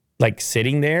like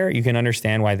sitting there, you can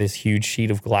understand why this huge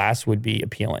sheet of glass would be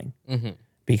appealing.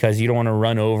 Because you don't want to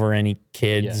run over any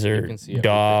kids Yeah, you or can see everything.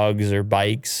 dogs or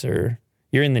bikes, or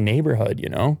you're in the neighborhood, you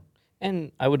know?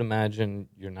 And I would imagine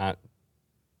you're not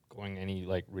going any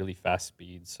like really fast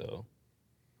speeds. So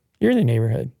You're in the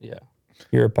neighborhood. yeah,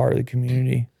 You're a part of the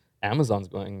community. Amazon's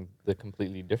going the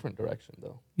completely different direction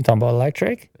though. You talking about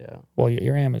electric? Yeah, Well,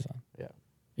 you're Amazon. yeah.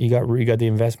 You got the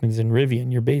investments in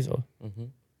Rivian. You're Bezos.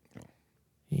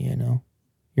 You know,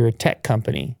 you're a tech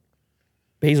company.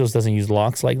 Bezos doesn't use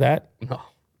locks like that. No,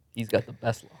 he's got the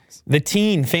best locks. The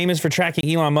teen, famous for tracking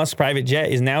Elon Musk's private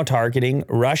jet, is now targeting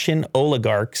Russian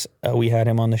oligarchs. We had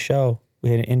him on the show. We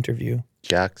had an interview.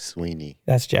 Jack Sweeney.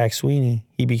 That's Jack Sweeney.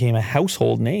 He became a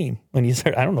household name when you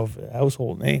started. I don't know if a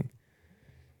household name.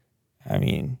 I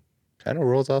mean, Kind of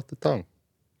rolls off the tongue.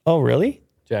 Oh, really?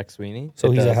 Jack Sweeney. So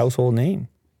It he's a does. household name.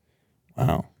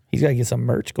 Wow. He's got to get some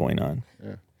merch going on.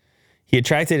 Yeah. He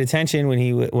attracted attention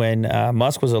when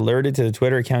Musk was alerted to the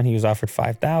Twitter account. He was offered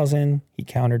 $5,000. He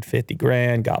countered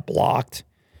 $50,000, got blocked.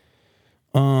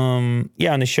 On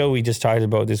the show we just talked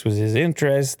about, this was his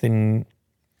interest, and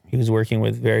he was working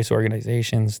with various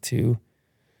organizations to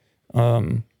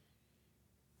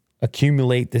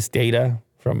accumulate this data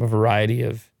from a variety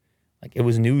of, like, it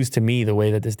was news to me the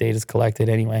way that this data is collected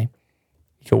anyway.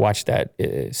 You can watch that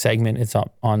segment. It's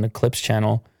up on the Clips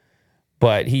channel.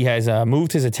 But he has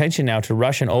moved his attention now to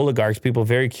Russian oligarchs. People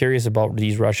very curious about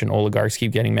these Russian oligarchs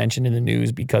keep getting mentioned in the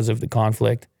news because of the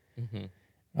conflict.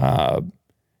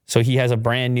 So he has a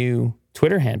brand new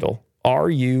Twitter handle,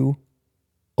 RU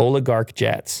Oligarch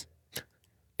Jets.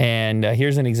 And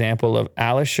here's an example of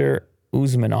Alisher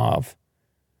Uzmanov.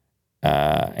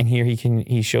 And here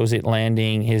he shows it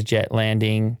landing, his jet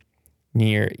landing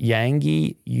near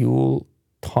Yangi Yul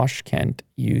Toshkent,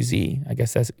 UZ. I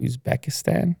guess that's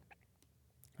Uzbekistan.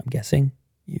 I'm guessing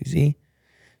UZ.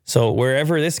 So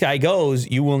wherever this guy goes,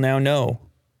 you will now know.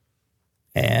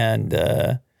 And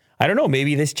I don't know,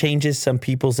 maybe this changes some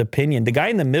people's opinion. The guy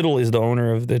in the middle is the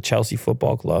owner of the Chelsea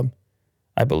Football Club,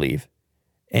 I believe.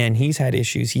 And he's had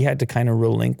issues. He had to kind of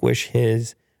relinquish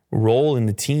his role in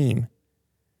the team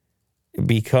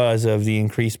because of the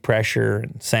increased pressure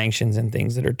and sanctions and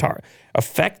things that are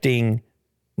affecting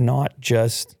not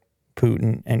just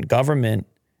Putin and government,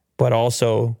 but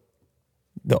also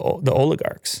the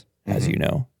oligarchs, as you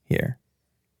know, here.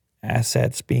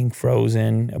 Assets being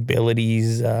frozen,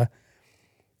 abilities,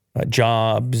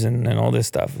 jobs, and all this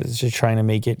stuff. Is just trying to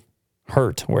make it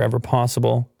hurt wherever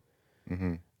possible.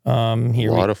 A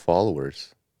lot of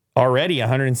followers. Already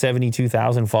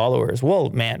 172,000 followers.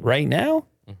 Well, man, right now,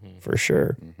 for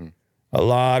sure. A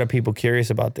lot of people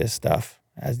curious about this stuff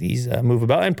as these move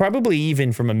about. And probably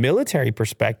even from a military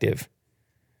perspective.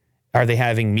 Are they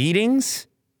having meetings?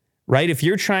 Right? If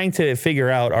you're trying to figure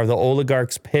out, are the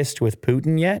oligarchs pissed with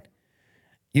Putin yet?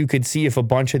 You could see if a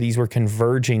bunch of these were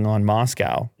converging on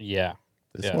Moscow. Yeah.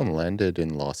 This one landed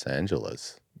in Los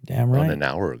Angeles Damn right. an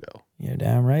hour ago. You're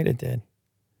damn right it did.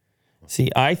 See,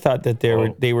 I thought that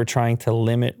they were trying to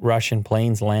limit Russian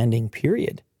planes landing,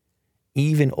 period.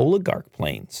 Even oligarch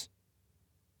planes.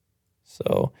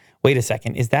 So, wait a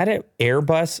second. Is that an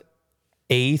Airbus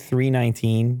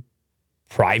A319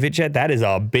 private jet? That is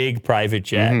a big private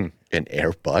jet. An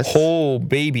Airbus? Oh,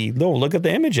 baby. No, look at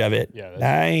the image of it. Yeah,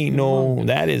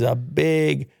 That is a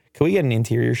big. Can we get an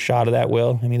interior shot of that,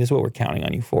 Will? I mean, this is what we're counting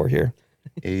on you for here.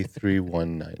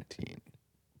 A3119.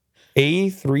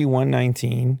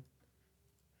 A3119.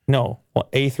 No, well,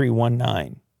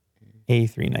 A319.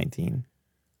 A319.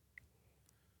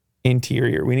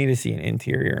 Interior. We need to see an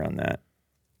interior on that.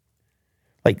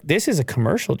 Like, this is a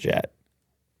commercial jet.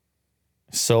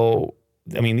 So,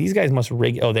 I mean, these guys must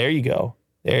rig. Oh, there you go.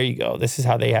 There you go. This is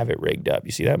how they have it rigged up.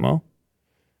 You see that, Mo?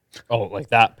 Oh, like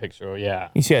that picture. Yeah.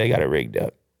 You see how they got it rigged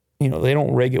up. You know, they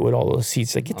don't rig it with all those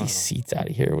seats. Like, get these seats out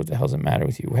of here. What the hell's the matter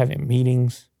with you? We're having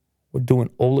meetings. We're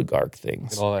doing oligarch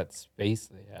things. Look at all that space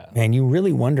they have. Man, you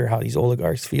really wonder how these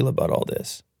oligarchs feel about all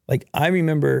this. Like, I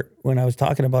remember when I was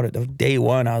talking about it day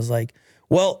one, I was like,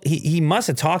 well, he must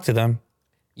have talked to them.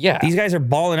 Yeah. These guys are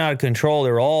balling out of control.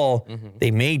 They're all,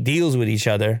 they made deals with each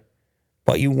other.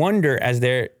 But you wonder as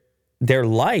their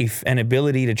life and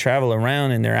ability to travel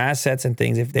around and their assets and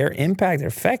things, if their impact are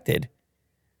affected,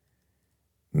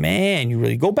 man, you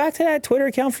really go back to that Twitter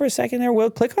account for a second there, Will.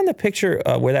 Click on the picture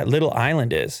where that little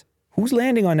island is. Who's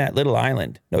landing on that little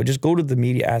island? No, just go to the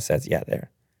media assets. Yeah, there.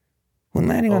 Who's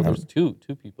landing on there's those?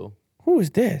 two people. Who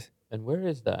is this? And where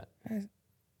is that?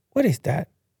 What is that?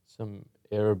 Some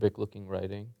Arabic-looking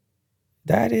writing.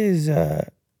 That is,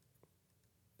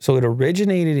 so it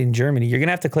originated in Germany. You're going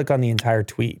to have to click on the entire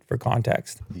tweet for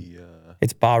context.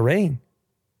 It's Bahrain.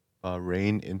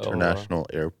 Bahrain International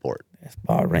Airport. It's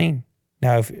Bahrain.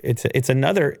 Now, if it's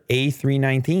another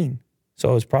A319,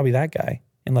 so it's probably that guy,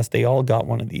 unless they all got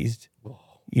one of these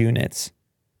units.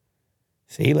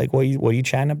 See, like, what are you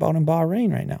chatting about in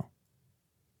Bahrain right now?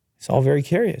 It's all very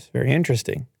curious, very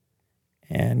interesting.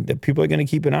 And the people are going to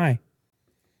keep an eye.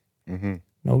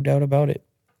 No doubt about it.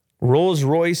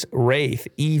 Rolls-Royce Wraith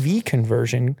EV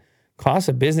conversion costs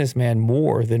a businessman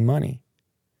more than money.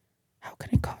 How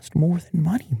can it cost more than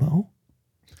money, Mo?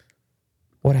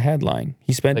 What a headline.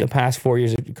 He spent the past 4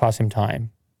 years, it cost him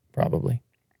time, probably.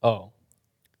 Oh.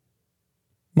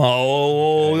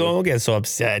 Mo, don't get so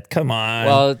upset. Come on.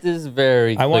 Well, this is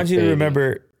very I want you to clickbaity.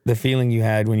 remember the feeling you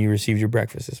had when you received your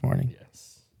breakfast this morning.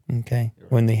 Yes. Okay.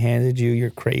 When they handed you your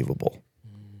craveable.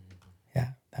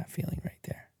 Yeah, that feeling right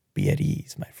there. Be at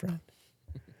ease, my friend.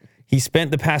 He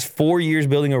spent the past 4 years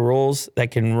building a Rolls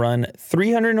that can run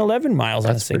 311 miles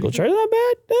on a That's single pretty charge. Not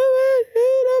bad.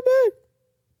 Not bad.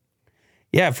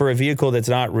 Yeah, for a vehicle that's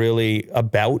not really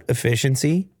about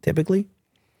efficiency, typically.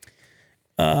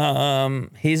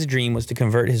 His dream was to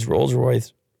convert his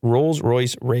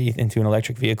Rolls-Royce Wraith into an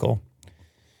electric vehicle.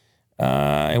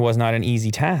 It was not an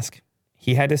easy task.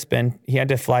 He had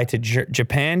to fly to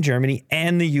Japan, Germany,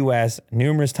 and the U.S.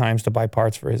 numerous times to buy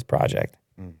parts for his project.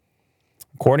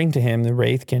 According to him, the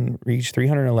Wraith can reach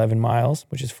 311 miles,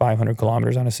 which is 500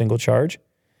 kilometers on a single charge.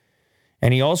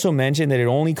 And he also mentioned that it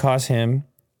only cost him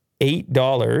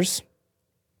 $8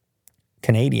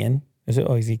 Canadian. Is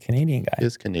he a Canadian guy? He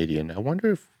is Canadian. I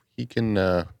wonder if he can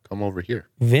come over here.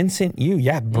 Vincent Yu.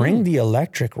 Yeah, bring the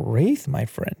electric Wraith, my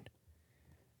friend.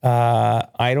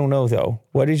 I don't know, though.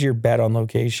 What is your bet on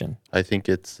location? I think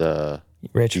it's Richmond.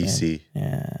 BC.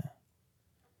 Yeah.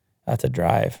 That's a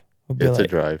drive. It's a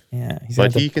drive. Yeah.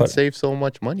 But he can save so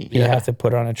much money. You have to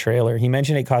put on a trailer. He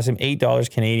mentioned it cost him $8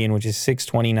 Canadian, which is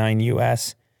 $6.29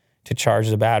 US, to charge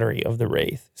the battery of the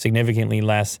Wraith, significantly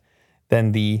less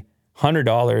than the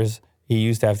 $100 he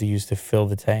used to have to use to fill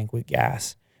the tank with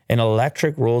gas. An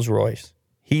electric Rolls Royce.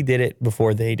 He did it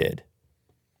before they did.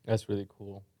 That's really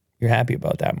cool. You're happy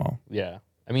about that, Mo? Yeah.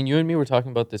 I mean, you and me were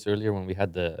talking about this earlier when we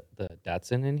had the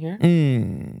Datsun in here.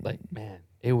 Like, man,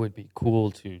 it would be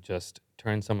cool to just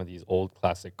turn some of these old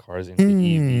classic cars into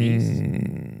EVs. It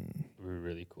would be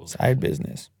really cool. Side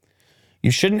business. You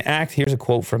shouldn't act, here's a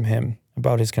quote from him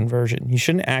about his conversion. You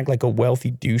shouldn't act like a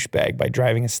wealthy douchebag by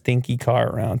driving a stinky car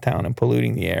around town and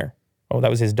polluting the air. Oh, that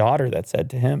was his daughter that said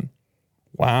to him.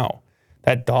 Wow.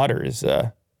 That daughter is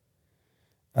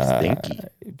Stinky.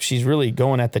 she's really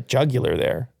going at the jugular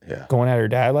there. Yeah. Going at her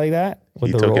dad like that with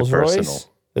He the took it Rolls Royce.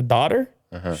 personal. The daughter.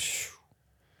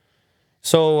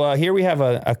 So here we have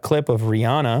a clip of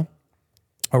Rihanna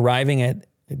arriving at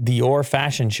Dior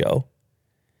fashion show.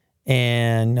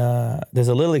 And there's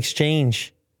a little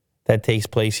exchange that takes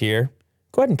place here.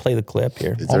 Go ahead and play the clip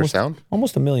here. Is there sound?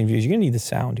 Almost 1 million views. You're going to need the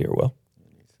sound here, Will.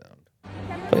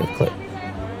 Play the clip.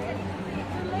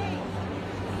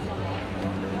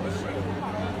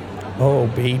 Oh,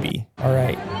 baby. All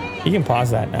right. You can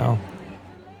pause that now.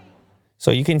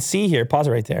 So you can see here, pause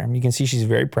it right there. You can see she's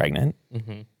very pregnant,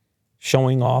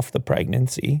 showing off the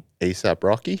pregnancy. ASAP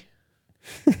Rocky?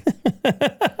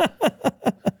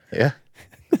 Yeah.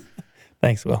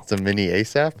 Thanks, Will. It's a mini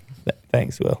ASAP.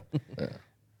 Thanks, Will.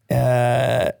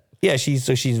 Yeah,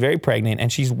 she's very pregnant,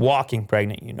 and she's walking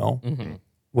pregnant,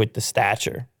 with the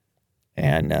stature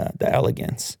and the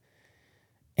elegance.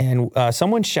 And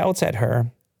someone shouts at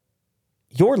her,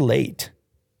 "You're late."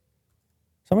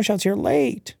 Someone shouts, "You're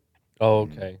late." Oh,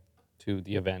 okay. To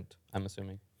the event, I'm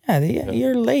assuming. Yeah,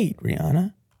 you're late,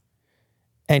 Rihanna.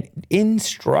 And in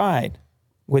stride,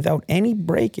 without any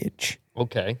breakage,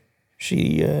 Okay.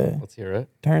 she Let's hear it.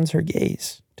 turns her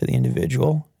gaze to the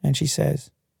individual and she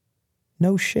says,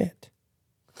 "No shit."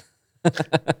 That's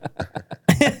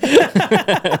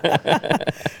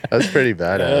pretty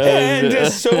badass. And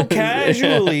just so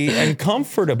casually and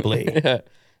comfortably.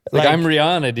 Like, I'm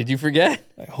Rihanna. Did you forget?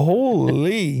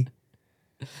 Holy.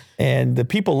 And the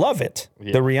people love it.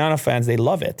 Yeah. The Rihanna fans, they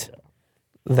love it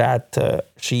that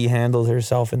she handles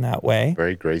herself in that way.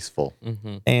 Very graceful.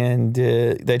 And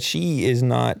that she is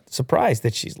not surprised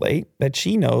that she's late, that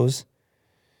she knows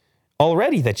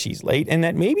already that she's late, and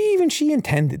that maybe even she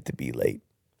intended to be late.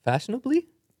 Fashionably?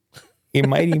 It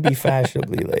might even be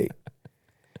fashionably late.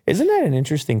 Isn't that an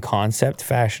interesting concept,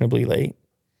 fashionably late?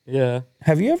 Yeah.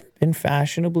 Have you ever been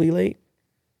fashionably late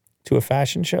to a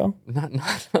fashion show?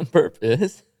 Not on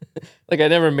purpose. Like, I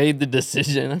never made the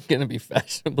decision I'm going to be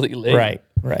fashionably late.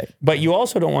 Right. But you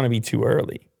also don't want to be too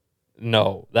early.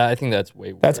 No, I think that's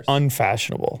way worse. That's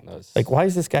unfashionable. That's- Like, why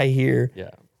is this guy here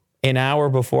Yeah. an hour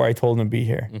before I told him to be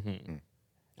here?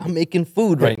 I'm making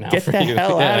food right now. Get for the you.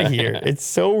 hell out Yeah. of here. It's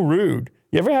so rude.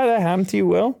 You ever had that happen to you,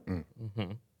 Will?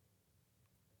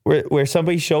 Where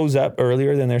somebody shows up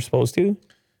earlier than they're supposed to?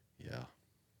 Yeah.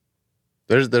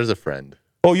 There's a friend.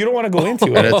 Oh, you don't want to go into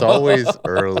And it. it's always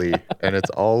early. And it's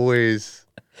always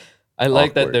I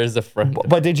like that awkward. there's a friend.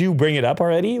 But did you bring it up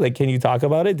already? Like, can you talk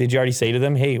about it? Did you already say to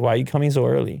them, "Hey, why are you coming so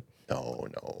early?"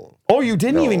 no. Oh, you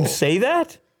didn't even No. say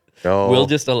that? No. Will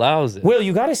just allows it. Will,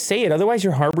 you got to say it. Otherwise,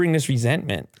 you're harboring this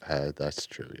resentment. That's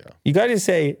true, yeah. You got to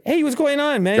say, "Hey, what's going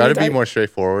on, man?" Got to I- be more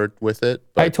straightforward with it.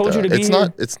 I but, told you to be it's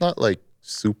here. It's not like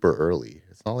super early.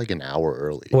 It's not like an hour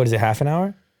early. What is it, half an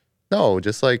hour? No,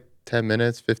 just like 10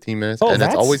 minutes, 15 minutes. Oh, and it's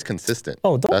that's- always consistent.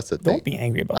 Oh, that's the thing. don't be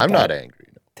angry about I'm that. not angry.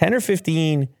 No. 10 or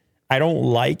 15, I don't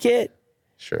like it.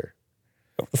 Sure.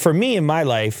 For me in my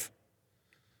life,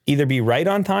 either be right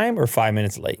on time or 5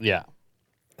 minutes late. Yeah.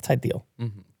 That's ideal.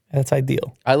 That's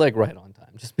ideal. I like right on time.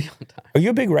 Just be on time. Are you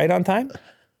a big right on time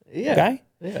Yeah. guy?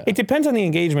 Yeah. It depends on the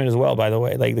engagement as well, by the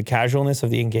way, like the casualness of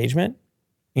the engagement.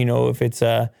 You know, if it's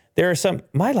there are some.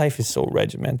 My life is so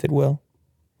regimented. Will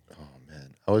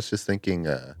Man, I was just thinking,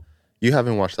 you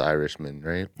haven't watched The Irishman,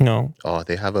 right? no. Oh,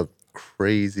 they have a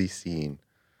crazy scene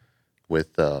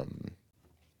with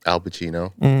Al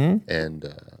Pacino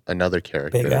and another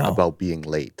character Big Al. about being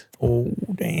late. Oh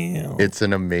damn! It's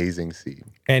an amazing scene.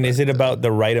 And is it about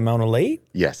the right amount of late?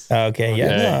 Yes. Okay, yeah,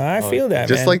 Okay. no, I feel that.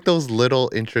 Just man. like those little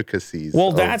intricacies. Well,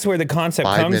 of- that's where the concept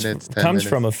 5 comes minutes, 10 comes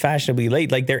from minutes. of fashionably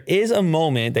late. Like there is a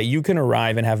moment that you can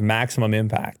arrive and have maximum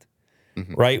impact,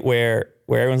 right? Where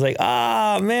everyone's like,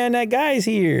 "Ah, man, that guy's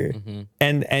here,"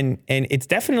 and it's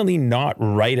definitely not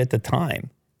right at the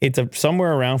time. It's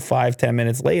somewhere around 5-10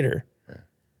 minutes later.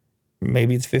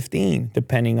 Maybe it's 15,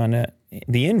 depending on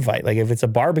the invite. Like if it's a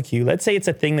barbecue, let's say it's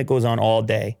a thing that goes on all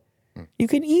day, you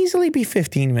can easily be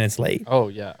 15 minutes late. Oh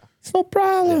yeah. It's no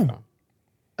problem. Yeah.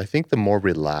 I think the more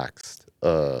relaxed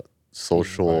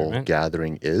social environment.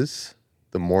 gathering is,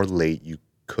 the more late you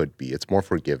could be. It's more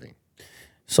forgiving.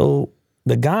 So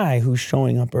the guy who's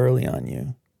showing up early on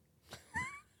you,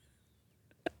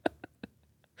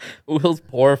 Will's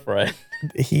poor friend.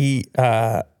 he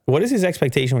what is his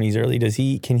expectation when he's early?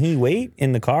 Can he wait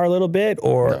in the car a little bit,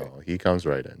 or No, he comes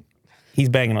right in. he's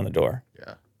banging on the door?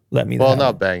 Yeah. Let me. Well, have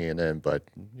not it. banging in, but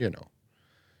you know.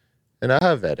 And I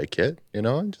have etiquette, you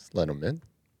know, and just let him in,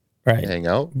 right, hang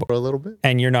out for a little bit.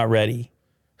 and you're not ready.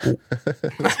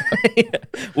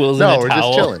 Will's No, in a we're towel.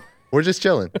 just chilling. We're just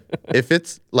chilling. If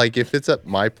it's at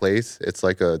my place, it's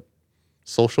like a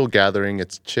social gathering.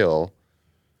 It's chill.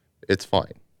 It's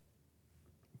fine.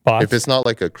 Boss? If it's not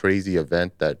like a crazy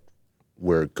event that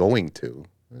we're going to,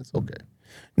 it's okay.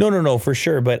 No, for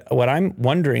sure. But what I'm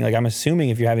wondering, like, I'm assuming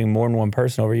if you're having more than one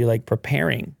person over, you're like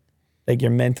preparing, like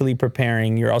you're mentally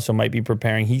preparing. You also might be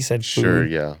preparing. He said food, Sure,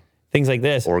 yeah. things like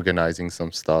this. Organizing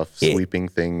some stuff, It- sweeping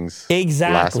things,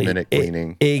 Exactly. last minute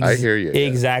cleaning. Ex- I hear you. yeah.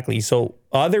 Exactly. So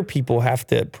other people have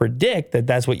to predict that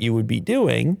that's what you would be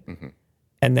doing. Mm-hmm.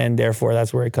 And then therefore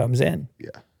that's where it comes in.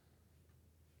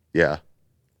 Yeah.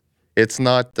 It's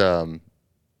not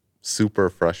super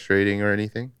frustrating or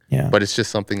anything, Yeah. but it's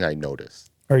just something I noticed.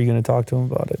 Are you going to talk to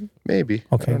him about it? Maybe.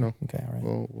 Okay. I don't know. Okay. All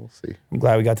right. We'll see. I'm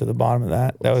glad we got to the bottom of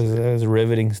that. That was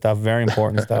riveting stuff. Very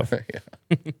important stuff.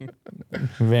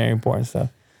 Very important stuff.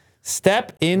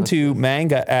 Step into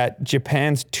manga at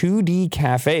Japan's 2D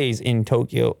cafes in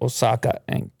Tokyo, Osaka,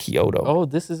 and Kyoto. Oh,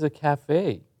 this is a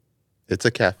cafe. It's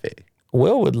a cafe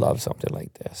Will would love something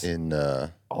like this. in Oh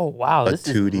wow, A this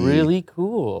is 2D. really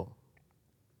cool.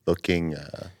 looking.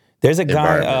 There's a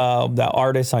guy, environment. that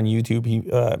artist on YouTube. He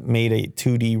made a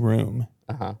 2D room.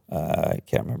 Uh-huh. I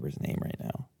can't remember his name right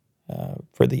now.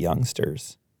 For the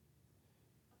youngsters,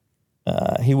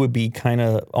 he would be kind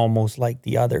of almost like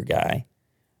the other guy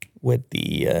with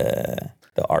the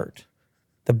art,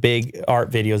 the big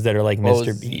art videos that are like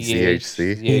Mr. Beast.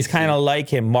 CHC. He's kind of like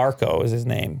him. Marco is his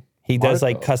name. He does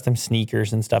like Marco. custom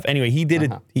sneakers and stuff. Anyway, he did a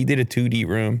 2D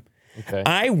room. Okay.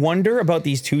 I wonder about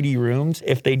these 2D rooms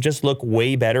if they just look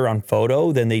way better on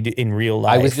photo than they do in real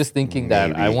life. I was just thinking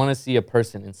that I Maybe. want to see a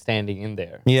person and standing in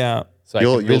there, yeah. so I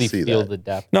You'll can really see feel that. the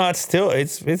depth. No, it's still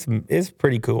it's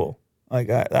pretty cool. Like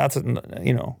that's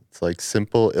you know It's like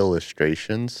simple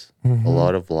illustrations, a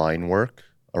lot of line work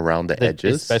around the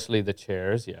edges. Especially the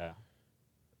chairs. Yeah,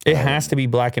 it has to be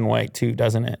black and white too,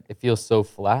 doesn't it? it feels so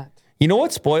flat. You know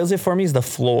what spoils it for me is the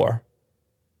floor.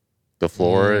 The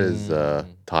floor is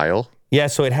tile. Yeah,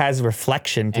 so it has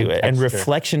reflection to And it, and texture.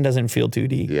 reflection doesn't feel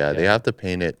 2D. Yeah, they have to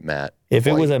paint it matte. If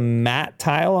it was white. a matte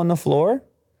tile on the floor,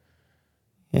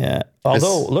 yeah.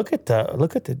 Although look at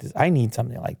the I need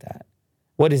something like that.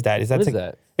 What is that? Is that What is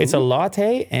that? It's a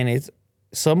latte and it's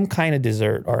some kind of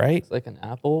dessert. All right, It's like an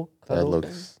apple. that cuddle thing.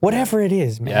 looks whatever it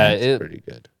is, man. Yeah, it, pretty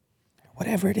good.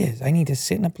 Whatever it is, I need to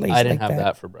sit in a place. I didn't like have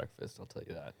that for breakfast. I'll tell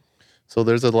you that. So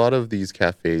there's a lot of these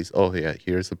cafes. Oh yeah,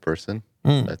 here's a person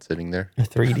Hmm. that's sitting there. A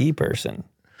 3D person.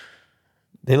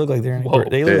 They look like they're in a Whoa.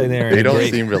 they look like they're in They a don't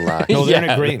great, seem relaxed. no, they're in a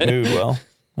Yeah. great mood. Well,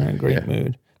 they're in a great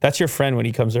mood. That's your friend when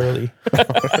he comes early.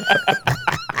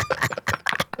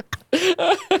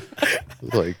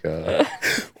 Like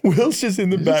Will's just in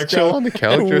the just chill on the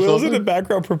couch or Will's in the something.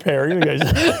 background preparing. The guy's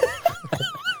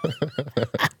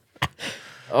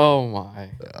Oh my.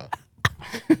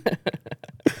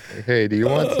 hey, do you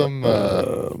want some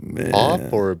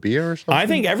pop or a beer or something? I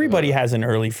think everybody has an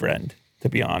early friend, to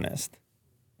be honest.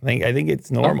 I think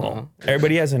it's normal.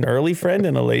 Everybody has an early friend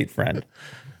and a late friend.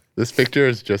 This picture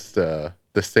is just the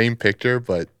same picture,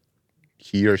 but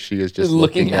he or she is just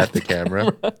Looking looking at at the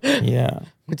camera. Yeah.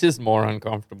 Which is more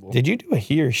uncomfortable. Did you do a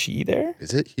he or she there?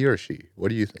 Is it he or she? What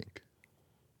do you think?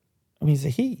 I mean, it's a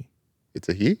he. It's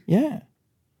a he? Yeah.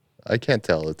 I can't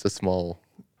tell. It's a small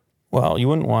Well, you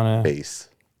wouldn't want to. face.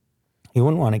 You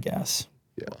wouldn't want to guess.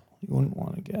 Yeah. You wouldn't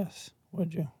want to guess,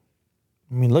 would you?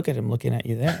 I mean, look at him looking at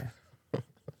you there.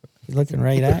 He's looking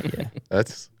right at you.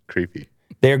 That's creepy.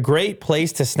 They're a great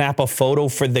place to snap a photo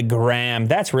for the gram.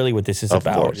 That's really what this is Of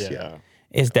about. course. yeah.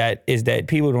 Is that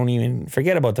people don't even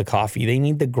forget about the coffee. They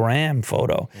need the gram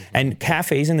photo. And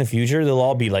cafes in the future, they'll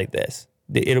all be like this.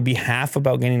 It'll be half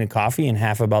about getting the coffee and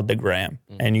half about the gram.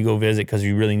 And you go visit because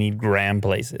you really need gram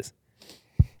places.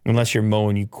 Unless you're Mo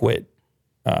and you quit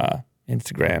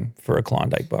Instagram for a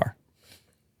Klondike bar.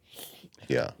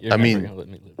 Yeah. You're I never mean, gonna let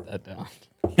me live that down.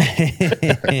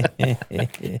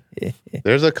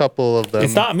 there's a couple of them.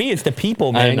 It's not me, it's the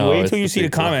people, man. know, Wait it's till you the see the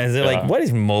people. comments. They're like, Yeah. what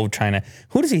is Mo trying to,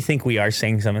 who does he think we are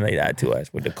saying something like that to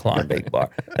us with the Klondike bar?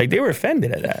 Like, they were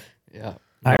offended at that. Yeah.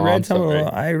 I No, I'm read some sorry. of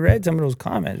I read some of those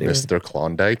comments. They were, Mr.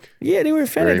 Klondike. yeah, they were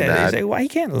offended Very at that. mad. They say, why he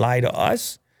can't lie to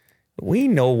us? We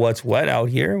know what's what out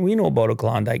here. We know about a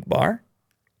Klondike bar.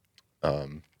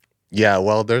 Yeah,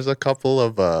 well, there's a couple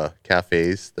of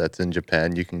cafes that's in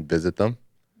Japan. You can visit them.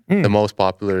 The most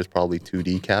popular is probably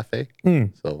 2D Cafe.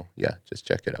 So, yeah, just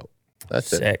check it out.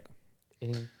 That's it. Sick.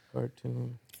 In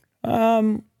cartoon.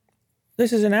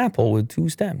 This is an apple with 2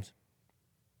 stems.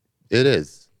 It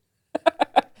is.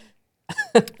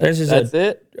 This is That's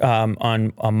it.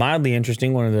 on mildly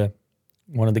interesting, one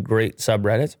of the great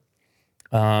subreddits.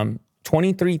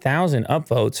 23,000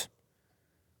 upvotes.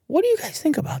 What do you guys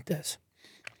think about this?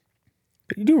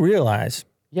 You do realize.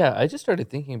 Yeah, I just started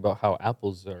thinking about how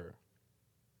apples are.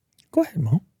 Go ahead,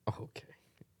 Mo. Okay.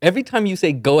 Every time you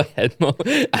say "go ahead," Mo,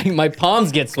 my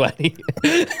palms get sweaty.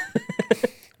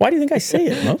 Why do you think I say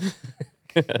it, Mo?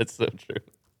 That's so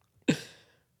true.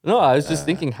 No, I was just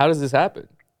thinking, how does this happen?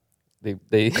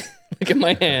 They look at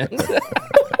my hands.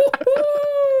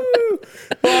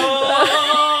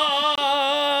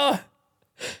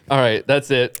 All right,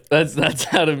 that's it. That's enough.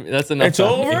 It's out of me.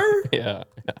 over? Yeah.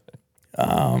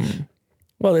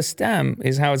 Well, the stem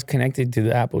is how it's connected to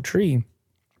the apple tree.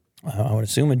 I would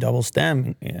assume a double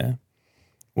stem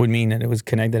would mean that it was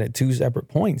connected at 2 separate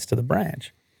points to the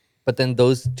branch. But then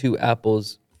those 2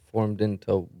 apples formed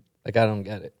into I don't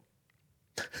get it.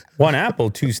 1 apple,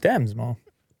 2 stems, Mo.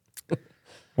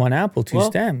 1 apple, 2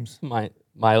 Well, stems.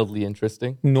 Mildly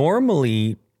interesting.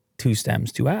 Normally, 2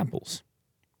 stems, 2 apples.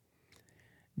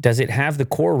 Does it have the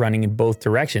core running in both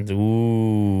directions?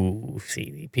 Ooh,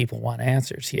 see, people want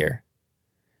answers here.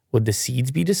 Would the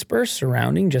seeds be dispersed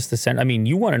surrounding just the center? I mean,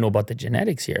 you want to know about the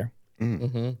genetics here.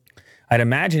 Mm-hmm. I'd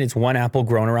imagine it's 1 apple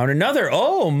grown around another.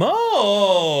 Oh,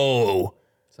 Mo!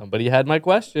 Somebody had my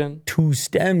question. 2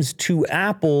 stems, 2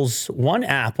 apples, 1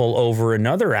 apple over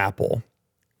another apple.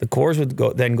 The cores would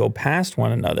then go past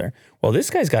one another. Well,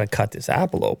 this guy's got to cut this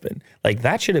apple open. Like,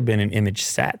 that should have been an image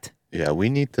set. Yeah, we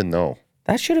need to know.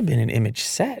 That should have been an image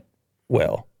set.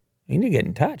 Will, you need to get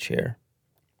in touch here.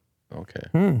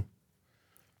 Okay.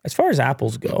 As far as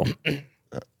apples go,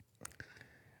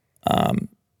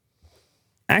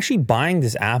 actually buying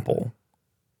this apple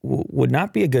would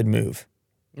not be a good move,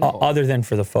 other than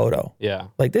for the photo. Yeah.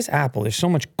 Like, this apple, there's so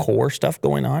much core stuff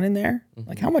going on in there.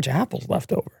 Like, how much apple's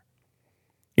left over?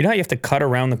 You know how you have to cut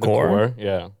around the core? Core,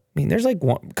 yeah. I mean, there's like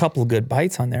a couple of good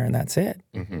bites on there, and that's it.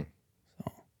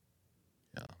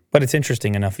 But it's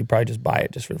interesting enough. You probably just buy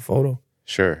it just for the photo.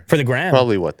 Sure. For the gram.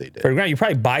 Probably what they did. For the gram. You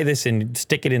probably buy this and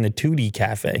stick it in the 2D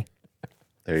cafe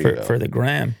There you go. for the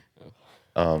gram.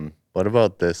 What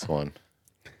about this one?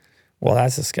 Well,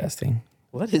 that's disgusting.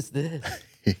 What is this?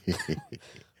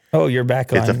 Oh, you're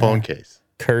back on. It's a phone case.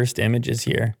 Cursed images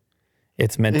here.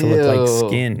 It's meant to look like Ew.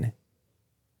 skin.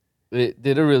 It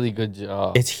did a really good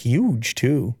job. It's huge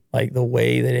too. Like the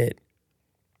way that it.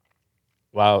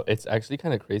 Wow, it's actually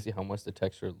kind of crazy how much the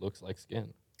texture looks like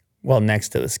skin. Well, next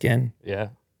to the skin. Yeah.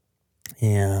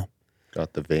 Yeah.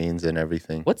 Got the veins and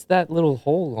everything. What's that little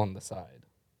hole on the side?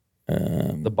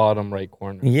 The bottom right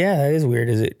corner. Yeah, that is weird.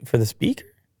 Is it for the speaker?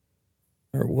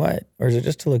 Or what? Or is it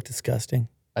just to look disgusting?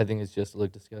 I think it's just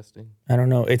look disgusting. I don't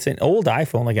know. It's an old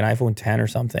iPhone, like an iPhone 10 or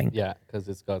something. Yeah, because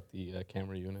it's got the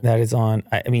camera unit. That is on.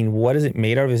 I mean, what is it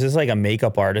made of? Is this like a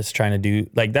makeup artist trying to do,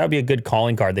 like, that would be a good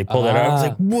calling card. They pull that out. I was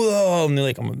like, whoa. And they're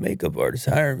like, I'm a makeup artist.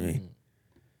 Hire me.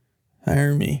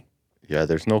 Hire me. Yeah,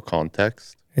 there's no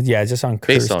context. Yeah, it's just on cursed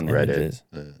Based on images.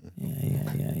 Reddit.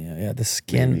 Yeah. The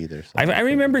skin. Maybe there's I something.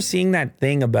 remember seeing that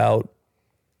thing about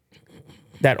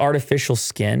that artificial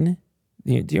skin.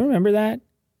 Do you remember that?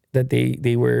 That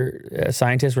they were,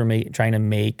 scientists were trying to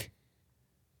make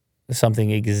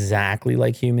something exactly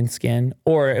like human skin,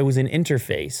 or it was an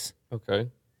interface. Okay.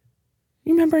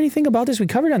 You remember anything about this? We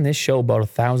covered on this show about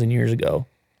 1,000 years ago.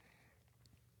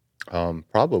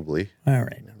 Probably. All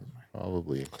right. Never mind.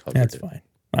 Probably covered That's it. fine.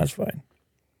 That's fine.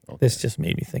 Okay. This just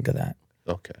made me think of that.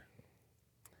 Okay.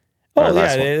 Oh, All right, yeah.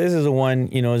 last one. This is the one,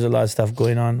 there's a lot of stuff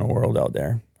going on in the world out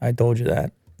there. I told you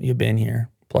that. You've been here.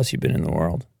 Plus, you've been in the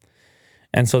world.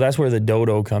 And so that's where the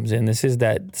dodo comes in. This is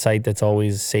that site that's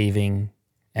always saving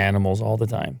animals all the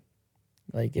time.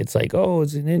 Like, it's like, oh,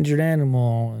 it's an injured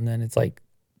animal. And then it's like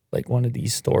one of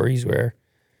these stories where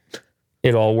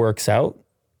it all works out.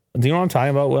 Do you know what I'm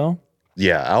talking about, Will?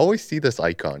 Yeah, I always see this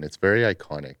icon. It's very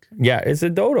iconic. Yeah, it's a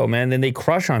dodo, man. Then they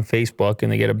crush on Facebook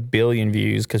and they get 1 billion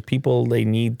views because people, they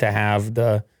need to have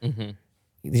the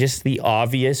just the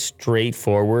obvious,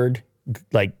 straightforward,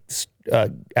 like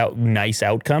nice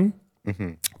outcome.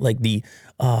 Like the,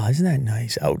 isn't that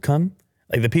nice outcome?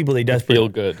 Like the people Feel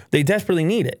good. they desperately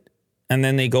need it. And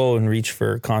then they go and reach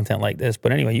for content like this.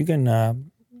 But anyway, you can, I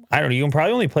don't know, you can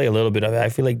probably only play a little bit of it. I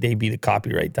feel like they'd be the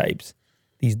copyright types,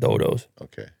 these dodos.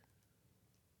 Okay.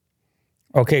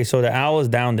 Okay, so the owl is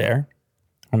down there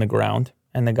on the ground,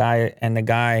 and the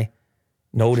guy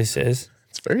notices.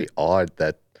 It's very odd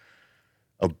that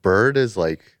a bird is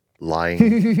like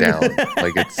lying down,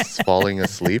 like it's falling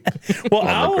asleep. Well, on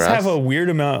the owls grass. have a weird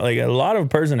amount, like a lot of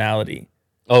personality,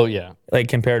 Oh yeah. like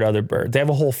compared to other birds. They have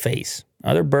a whole face.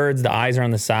 Other birds, the eyes are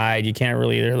on the side. You can't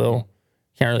really, can't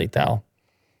really tell.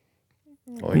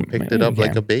 Oh, he picked it up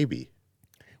like a baby.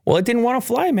 Well, it didn't want to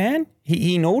fly, man.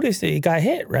 He noticed it got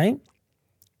hit, right?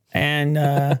 And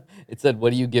It said,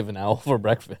 "What do you give an owl for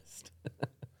breakfast?"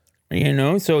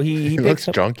 so he He picks looks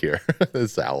up. drunk here,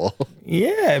 this owl.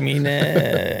 Yeah, I mean,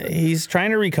 he's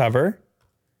trying to recover,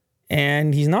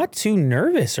 and he's not too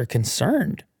nervous or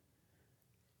concerned.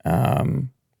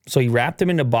 So he wrapped him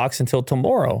in a box until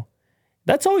tomorrow.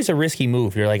 That's always a risky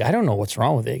move. You're like, I don't know what's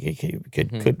wrong with it.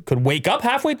 It could wake up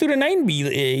halfway through the night and be,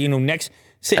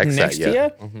 sitting next to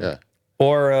you, Yeah.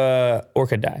 or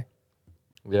could die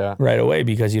Yeah. right away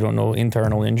because you don't know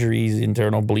internal injuries,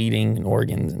 internal bleeding, and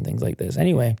organs and things like this.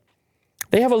 Anyway,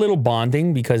 they have a little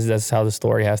bonding because that's how the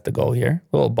story has to go here.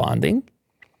 A little bonding.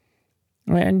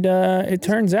 And it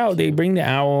turns out they bring the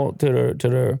owl to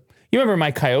the. You remember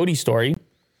my coyote story?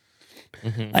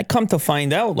 I come to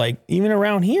find out, like even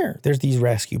around here, there's these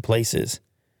rescue places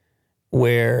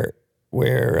where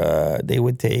they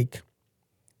would take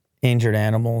injured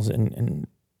animals and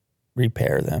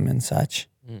repair them and such.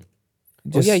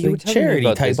 Just yeah, you were like telling me charity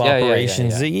about type this. Yeah, yeah, yeah,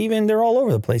 operations. yeah. Even they're all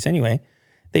over the place. Anyway,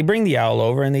 they bring the owl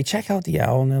over and they check out the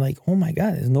owl and they're like, "Oh my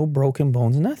God, there's no broken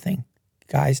bones, nothing.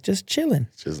 Guy's just chilling.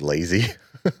 It's just lazy.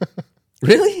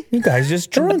 Really? You guys just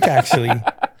drunk, actually."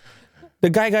 The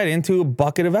guy got into a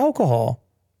bucket of alcohol.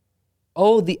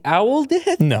 Oh, the owl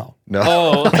did? No. No.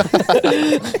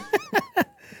 Oh.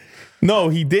 No,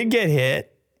 he did get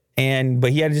hit,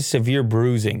 but he had just severe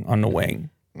bruising on the wing.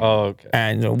 Oh, okay.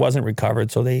 And it wasn't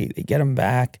recovered. So they get him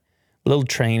back, a little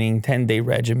training, 10-day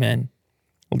regimen.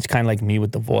 It's kind of like me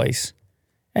with the voice.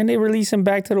 And they release him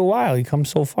back to the wild. He comes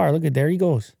so far. Look at, there he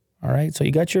goes. All right. So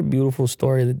you got your beautiful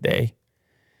story of the day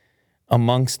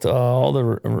amongst all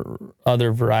the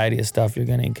other variety of stuff you're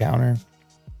going to encounter.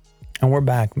 And we're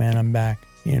back, man. I'm back.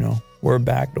 We're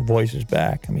back. The voice is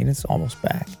back. I mean, it's almost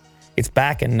back. It's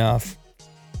back enough.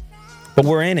 But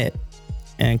we're in it.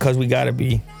 And because we got to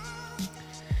be.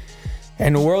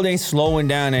 And the world ain't slowing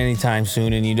down anytime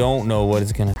soon, and you don't know what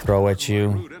it's going to throw at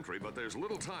you.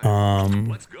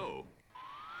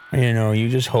 You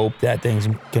just hope that things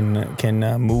can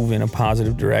move in a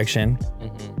positive direction.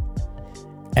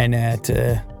 And that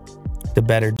the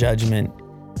better judgment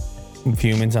of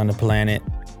humans on the planet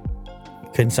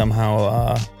can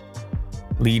somehow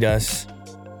lead us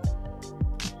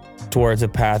towards a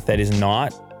path that is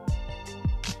not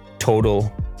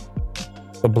total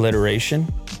obliteration.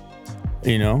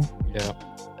 Yeah.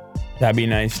 That'd be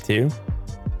nice too.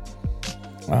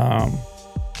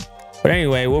 But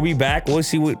anyway, we'll be back. We'll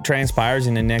see what transpires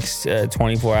in the next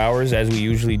 24 hours as we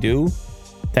usually do.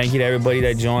 Thank you to everybody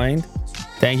that joined.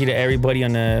 Thank you to everybody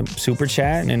on the super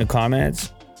chat and in the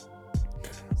comments,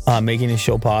 making this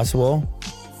show possible.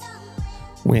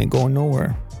 We ain't going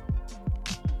nowhere.